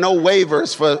 There were no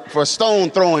waivers for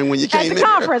stone throwing when you came in. At the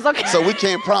conference, okay. So we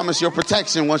can't promise your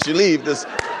protection once you leave this.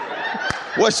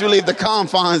 Once you leave the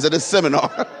confines of this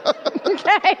seminar.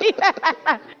 Okay.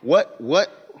 What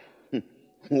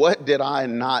did I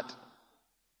not?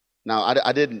 Now,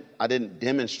 I didn't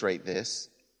demonstrate this,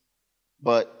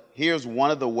 but here's one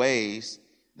of the ways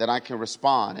that I can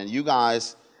respond. And you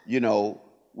guys,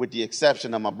 with the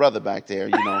exception of my brother back there,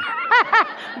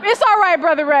 It's all right,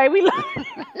 Brother Ray. We love you.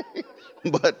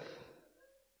 But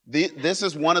this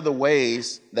is one of the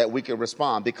ways that we can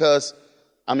respond. Because,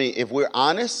 if we're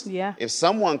honest, if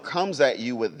someone comes at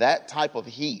you with that type of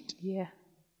heat,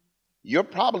 you're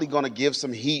probably going to give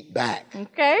some heat back.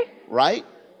 Okay. Right?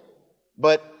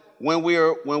 But when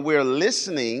we're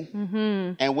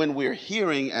listening and when we're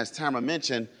hearing, as Tamara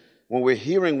mentioned, when we're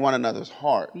hearing one another's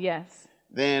heart,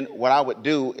 then what I would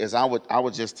do is I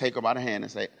would just take her by the hand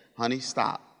and say, honey,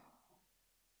 stop.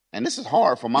 And this is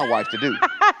hard for my wife to do.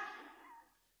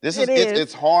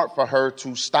 It's hard for her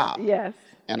to stop. Yes.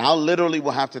 And I literally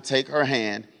will have to take her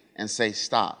hand and say,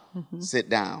 stop, sit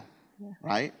down,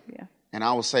 right? Yeah. And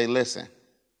I will say, listen.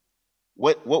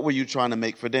 What were you trying to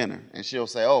make for dinner? And she'll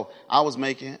say, oh, I was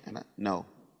making. No.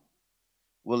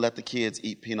 We'll let the kids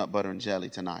eat peanut butter and jelly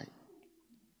tonight.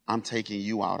 I'm taking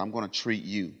you out. I'm going to treat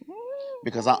you.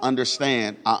 Because I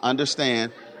understand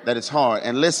that it's hard.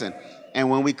 And listen,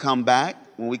 and when we come back,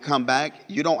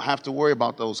 you don't have to worry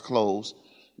about those clothes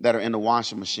that are in the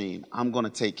washing machine. I'm going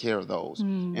to take care of those.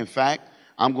 In fact,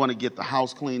 I'm going to get the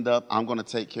house cleaned up. I'm going to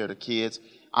take care of the kids.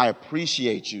 I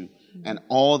appreciate you and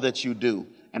all that you do.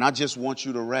 And I just want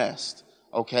you to rest,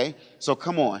 okay? So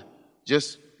come on,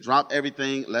 just drop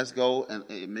everything. Let's go. And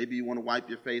maybe you want to wipe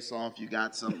your face off. You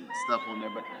got some stuff on there,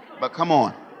 but come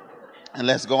on, and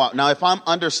let's go out. Now, if I'm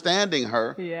understanding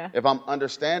her,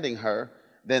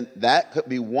 then that could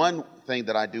be one thing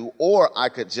that I do. Or I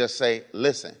could just say,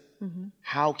 listen,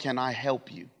 how can I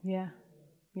help you? Yeah.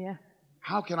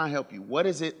 How can I help you? What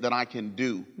is it that I can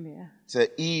do to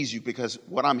ease you? Because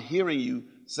what I'm hearing you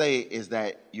say is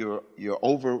that you're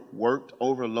overworked,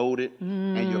 overloaded,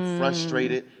 and you're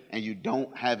frustrated, and you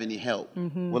don't have any help.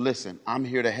 Well, listen, I'm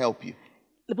here to help you.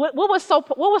 What was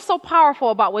so powerful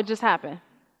about what just happened?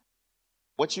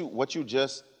 What you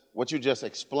just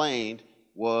explained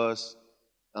was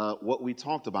what we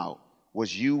talked about.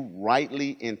 Was you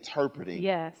rightly interpreting?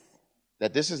 Yes.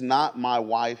 That this is not my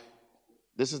wife.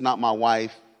 This is not my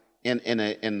wife in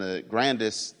the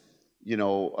grandest,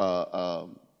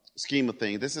 scheme of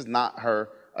things. This is not her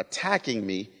attacking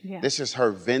me. This is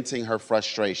her venting her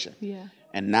frustration.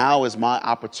 And now is my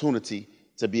opportunity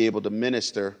to be able to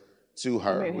minister to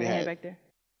her. Back there.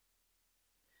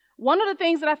 One of the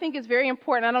things that I think is very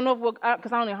important, I don't know if we'll,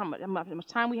 because I don't know how much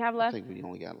time we have left. I think we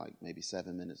only got like maybe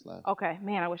 7 minutes left. Okay,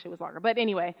 man, I wish it was longer. But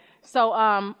anyway,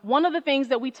 so one of the things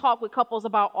that we talk with couples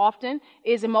about often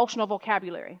is emotional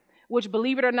vocabulary, which,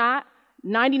 believe it or not,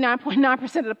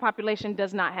 99.9% of the population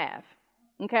does not have.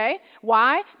 Okay?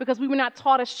 Why? Because we were not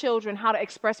taught as children how to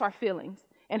express our feelings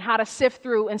and how to sift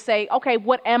through and say, okay,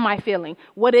 what am I feeling?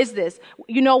 What is this?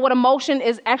 You know what emotion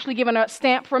is actually given a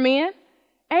stamp for men?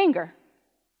 Anger.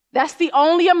 That's the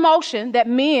only emotion that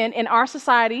men in our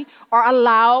society are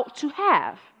allowed to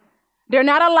have. They're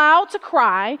not allowed to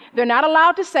cry. They're not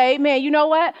allowed to say, man, you know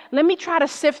what? Let me try to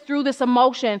sift through this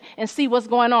emotion and see what's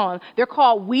going on. They're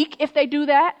called weak if they do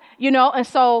that, you know. And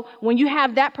so when you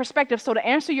have that perspective, so to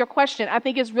answer your question, I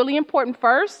think it's really important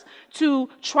first to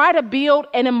try to build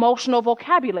an emotional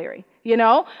vocabulary. You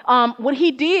know, what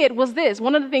he did was this.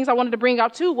 One of the things I wanted to bring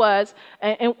out too was,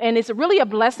 and it's really a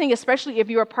blessing, especially if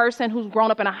you're a person who's grown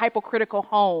up in a hypocritical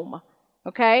home.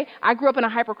 Okay, I grew up in a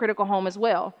hypercritical home as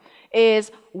well,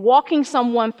 is walking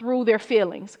someone through their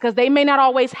feelings, because they may not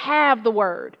always have the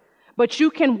word, but you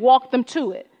can walk them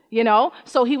to it, you know?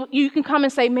 So you can come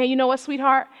and say, man, you know what,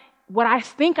 sweetheart? What I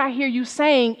think I hear you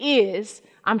saying is,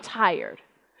 I'm tired.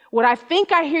 What I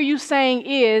think I hear you saying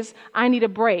is, I need a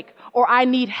break, or I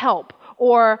need help,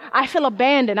 or I feel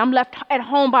abandoned. I'm left at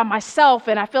home by myself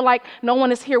and I feel like no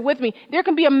one is here with me. There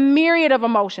can be a myriad of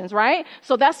emotions, right?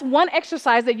 So that's one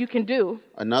exercise that you can do.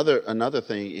 Another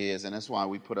thing is, and that's why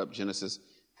we put up Genesis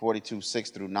 42, 6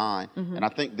 through 9. Mm-hmm. And I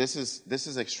think this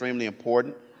is extremely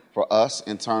important for us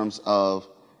in terms of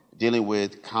dealing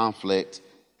with conflict.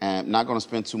 And I'm not going to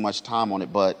spend too much time on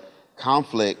it, but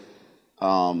conflict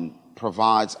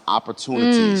provides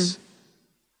opportunities.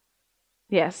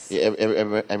 Yes.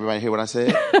 Everybody hear what I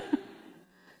said?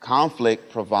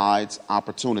 Conflict provides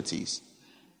opportunities.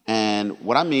 And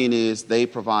what I mean is they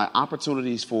provide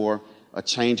opportunities for a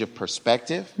change of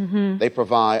perspective. Mm-hmm. They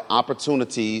provide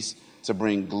opportunities to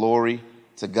bring glory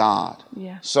to God.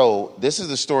 Yeah. So this is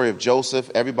the story of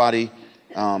Joseph. Everybody,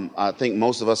 I think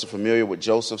most of us are familiar with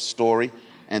Joseph's story.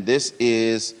 And this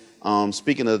is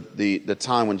speaking of the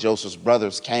time when Joseph's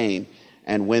brothers came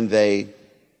and when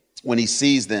he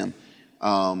sees them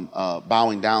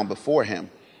bowing down before him.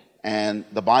 And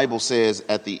the Bible says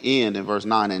at the end in verse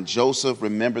 9, and Joseph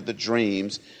remembered the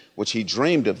dreams which he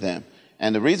dreamed of them.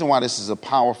 And the reason why this is a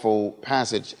powerful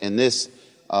passage in this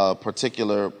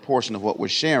particular portion of what we're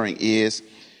sharing is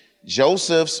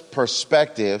Joseph's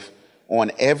perspective on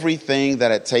everything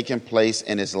that had taken place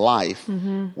in his life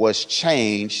was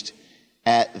changed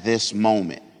at this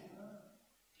moment.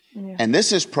 Yeah. And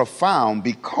this is profound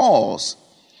because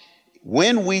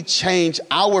when we change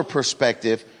our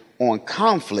perspective on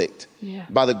conflict,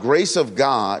 by the grace of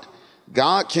God,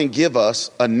 God can give us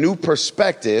a new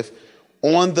perspective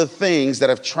on the things that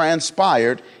have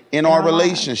transpired in our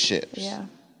relationships. Yeah.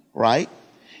 Right?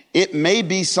 It may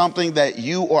be something that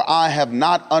you or I have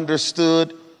not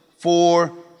understood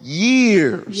for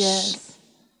years. Yes.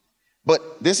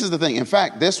 But this is the thing. In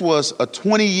fact, this was a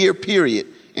 20-year period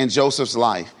in Joseph's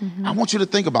life. Mm-hmm. I want you to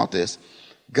think about this.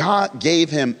 God gave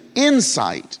him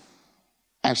insight.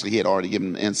 Actually, he had already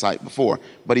given him insight before,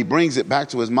 but he brings it back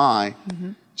to his mind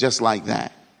just like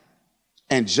that.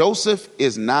 And Joseph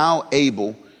is now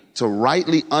able to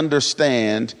rightly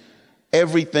understand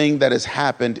everything that has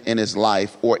happened in his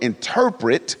life, or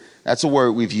interpret, that's a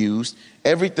word we've used,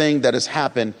 everything that has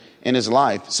happened in his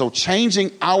life. So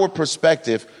changing our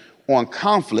perspective on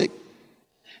conflict,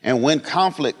 and when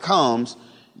conflict comes,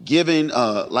 giving,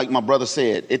 like my brother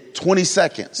said, 20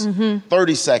 seconds,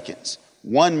 30 seconds,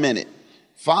 1 minute,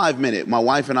 5 minutes. My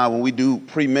wife and I, when we do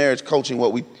pre-marriage coaching,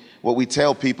 what we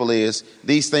tell people is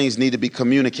these things need to be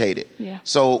communicated. Yeah.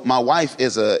 So my wife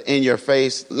is in your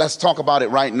face. Let's talk about it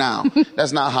right now.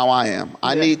 That's not how I am.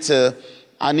 I need to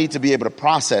be able to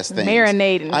process things.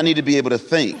 Marinate. I need to be able to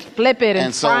think. Flip it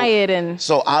and fry it.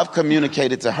 So I've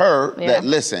communicated to her that,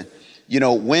 listen,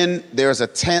 when there's a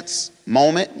tense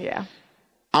moment,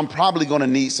 I'm probably going to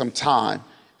need some time.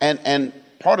 And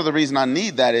part of the reason I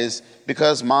need that is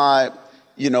because my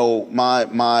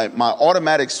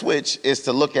automatic switch is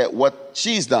to look at what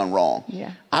she's done wrong.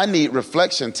 Yeah. I need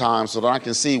reflection time so that I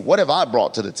can see, what have I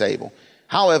brought to the table?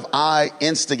 How have I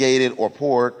instigated or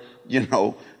poured,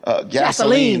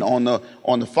 gasoline on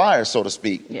the fire, so to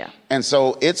speak? Yeah. And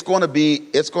so it's going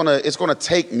to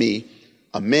take me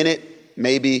a minute,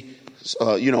 maybe,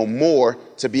 more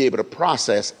to be able to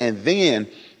process. And then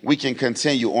we can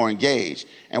continue or engage.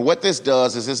 And what this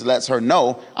does is this lets her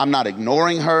know I'm not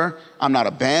ignoring her. I'm not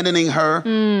abandoning her.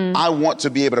 I want to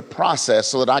be able to process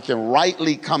so that I can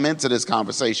rightly come into this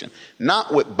conversation,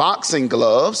 not with boxing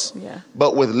gloves,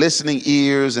 but with listening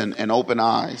ears and open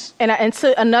eyes. And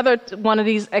so another one of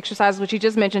these exercises, which you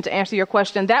just mentioned to answer your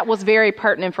question, that was very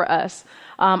pertinent for us.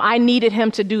 I needed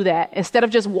him to do that. Instead of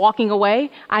just walking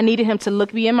away, I needed him to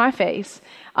look me in my face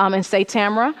and say,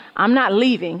 Tamara, I'm not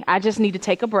leaving. I just need to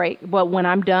take a break. But when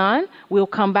I'm done, we'll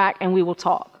come back and we will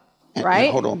talk. Right?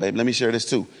 And hold on, babe. Let me share this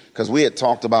too. Because we had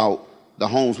talked about the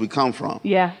homes we come from.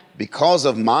 Yeah. Because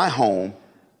of my home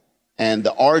and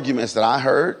the arguments that I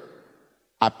heard,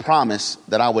 I promised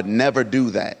that I would never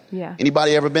do that. Yeah.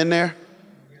 Anybody ever been there?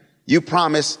 You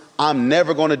promise I'm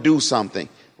never going to do something,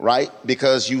 right?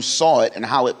 Because you saw it and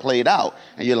how it played out.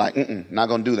 And you're like, not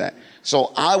going to do that.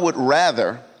 So I would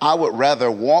rather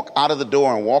walk out of the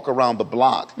door and walk around the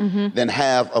block than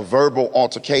have a verbal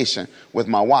altercation with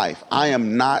my wife.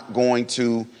 I'm not going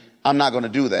to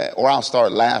do that, or I'll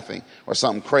start laughing or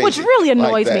something crazy. Which really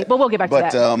annoys me, but we'll get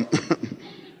back to that.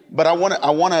 But I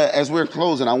want to, as we're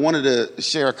closing, I wanted to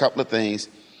share a couple of things.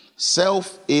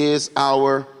 Self is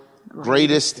our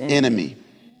greatest enemy.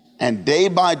 And day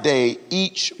by day,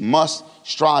 each must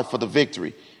strive for the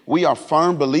victory. We are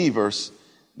firm believers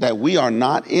that we are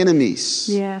not enemies.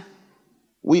 Yeah.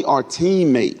 We are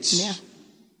teammates. Yeah.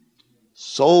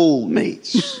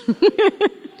 Soulmates.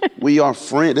 We are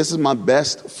friends. This is my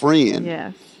best friend.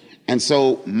 Yes. And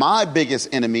so my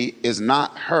biggest enemy is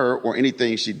not her or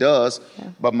anything she does,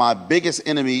 but my biggest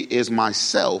enemy is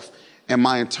myself and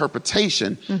my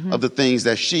interpretation of the things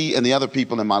that she and the other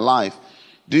people in my life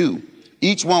do.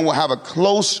 Each one will have a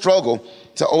close struggle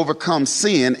to overcome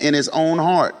sin in his own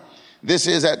heart. This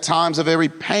is at times a very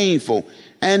painful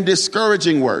and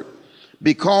discouraging work,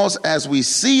 because as we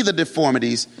see the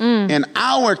deformities in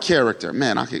our character,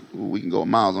 man, we can go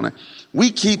miles on that.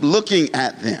 We keep looking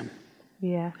at them.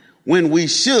 Yeah. When we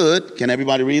should, can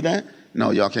everybody read that? No,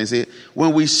 y'all can't see it.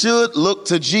 When we should look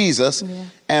to Jesus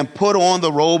and put on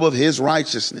the robe of his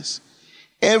righteousness.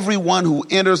 Everyone who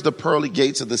enters the pearly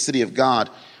gates of the city of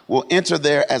God will enter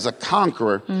there as a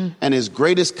conqueror, and his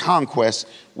greatest conquest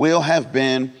will have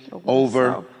been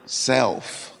over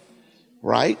self.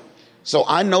 Right? So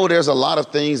I know there's a lot of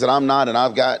things that I'm not, and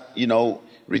I've got,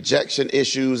 rejection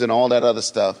issues and all that other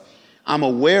stuff. I'm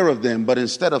aware of them, but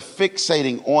instead of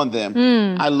fixating on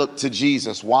them, I look to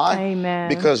Jesus. Why? Amen.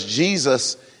 Because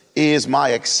Jesus is my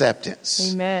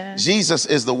acceptance. Amen. Jesus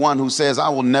is the one who says, I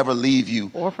will never leave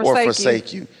you or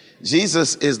forsake you.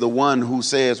 Jesus is the one who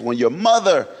says, when your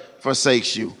mother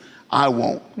forsakes you, I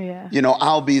won't. Yeah.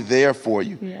 I'll be there for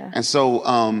you. Yeah. And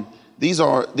so these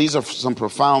are some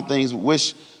profound things.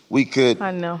 Wish we could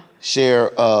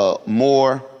share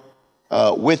more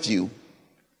with you.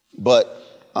 But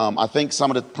I think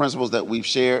some of the principles that we've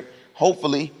shared,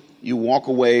 hopefully you walk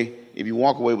away. If you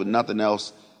walk away with nothing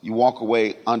else, you walk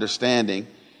away understanding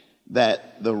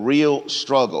that the real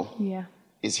struggle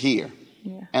is here.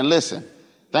 Yeah. And listen,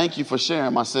 thank you for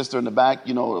sharing, my sister in the back,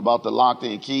 about the locked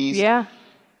in keys. Yeah.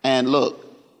 And look,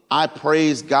 I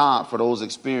praise God for those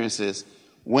experiences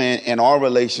when in our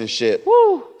relationship,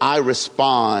 I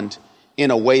respond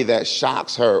in a way that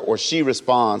shocks her, or she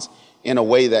responds in a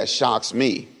way that shocks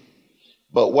me.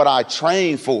 But what I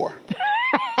train for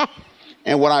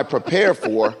and what I prepare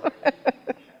for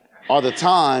are the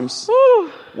times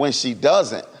when she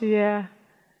doesn't. Yeah.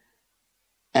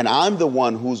 And I'm the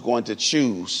one who's going to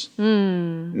choose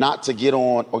not to get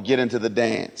on or get into the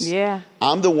dance. Yeah.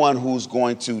 I'm the one who's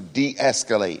going to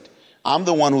de-escalate. I'm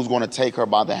the one who's going to take her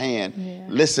by the hand,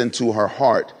 listen to her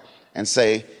heart, and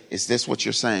say, is this what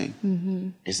you're saying? Mm-hmm.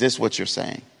 Is this what you're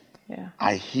saying? Yeah.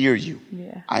 I hear you.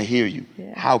 Yeah. I hear you.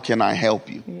 Yeah. How can I help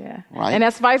you? Yeah. Right. And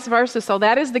that's vice versa. So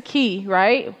that is the key,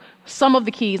 right? Some of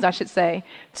the keys, I should say,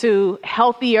 to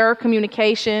healthier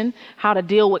communication, how to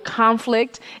deal with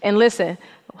conflict. And listen,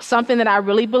 something that I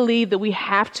really believe that we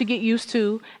have to get used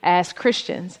to as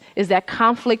Christians is that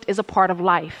conflict is a part of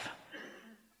life.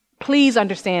 Please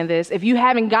understand this. If you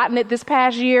haven't gotten it this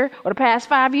past year or the past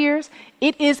 5 years,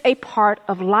 it is a part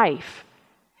of life.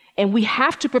 And we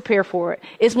have to prepare for it.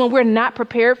 It's when we're not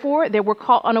prepared for it that we're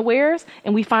caught unawares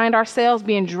and we find ourselves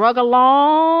being drug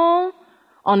along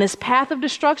on this path of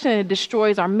destruction, and it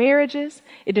destroys our marriages.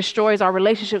 It destroys our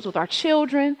relationships with our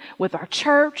children, with our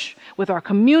church, with our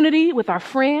community, with our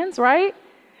friends, right?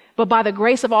 But by the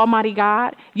grace of Almighty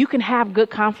God, you can have good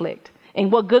conflict.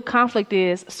 And what good conflict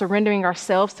is, surrendering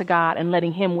ourselves to God and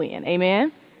letting him win.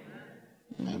 Amen?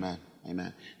 Amen.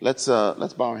 Amen. Let's bow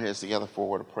our heads together for a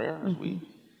word of prayer as we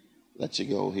let you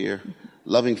go here.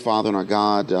 Loving Father and our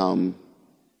God,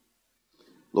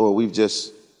 Lord, we've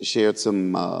just shared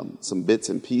some bits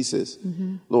and pieces.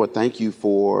 Lord, thank you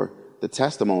for the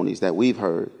testimonies that we've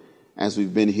heard as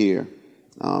we've been here,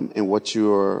 and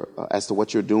as to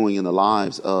what you're doing in the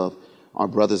lives of our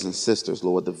brothers and sisters,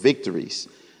 Lord, the victories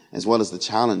as well as the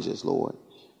challenges, Lord.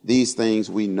 These things,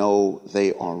 we know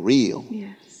they are real,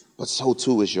 yes, but so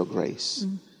too is your grace.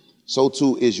 So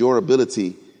too is your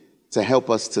ability to help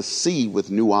us to see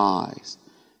with new eyes,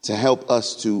 to help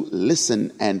us to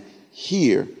listen and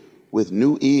hear with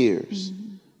new ears.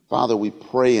 Father, we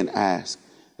pray and ask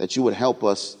that you would help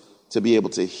us to be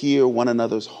able to hear one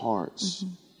another's hearts.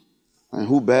 And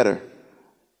who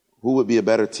would be a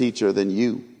better teacher than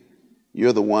you?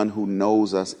 You're the one who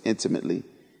knows us intimately,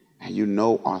 and you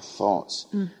know our thoughts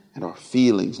and our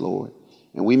feelings, Lord.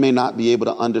 And we may not be able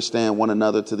to understand one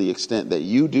another to the extent that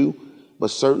you do,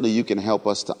 but certainly you can help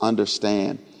us to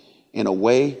understand in a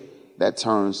way that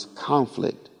turns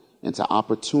conflict into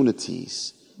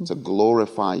opportunities to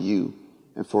glorify you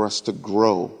and for us to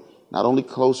grow, not only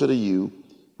closer to you,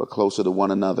 but closer to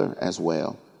one another as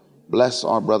well. Bless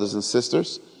our brothers and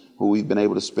sisters who we've been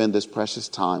able to spend this precious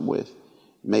time with.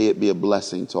 May it be a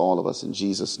blessing to all of us in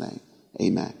Jesus' name.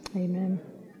 Amen. Amen.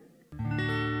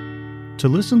 To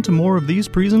listen to more of these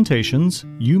presentations,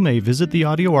 you may visit the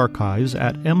audio archives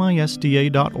at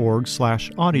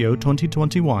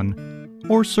misda.org/audio2021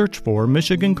 or search for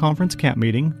Michigan Conference Camp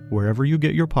Meeting wherever you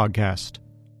get your podcast.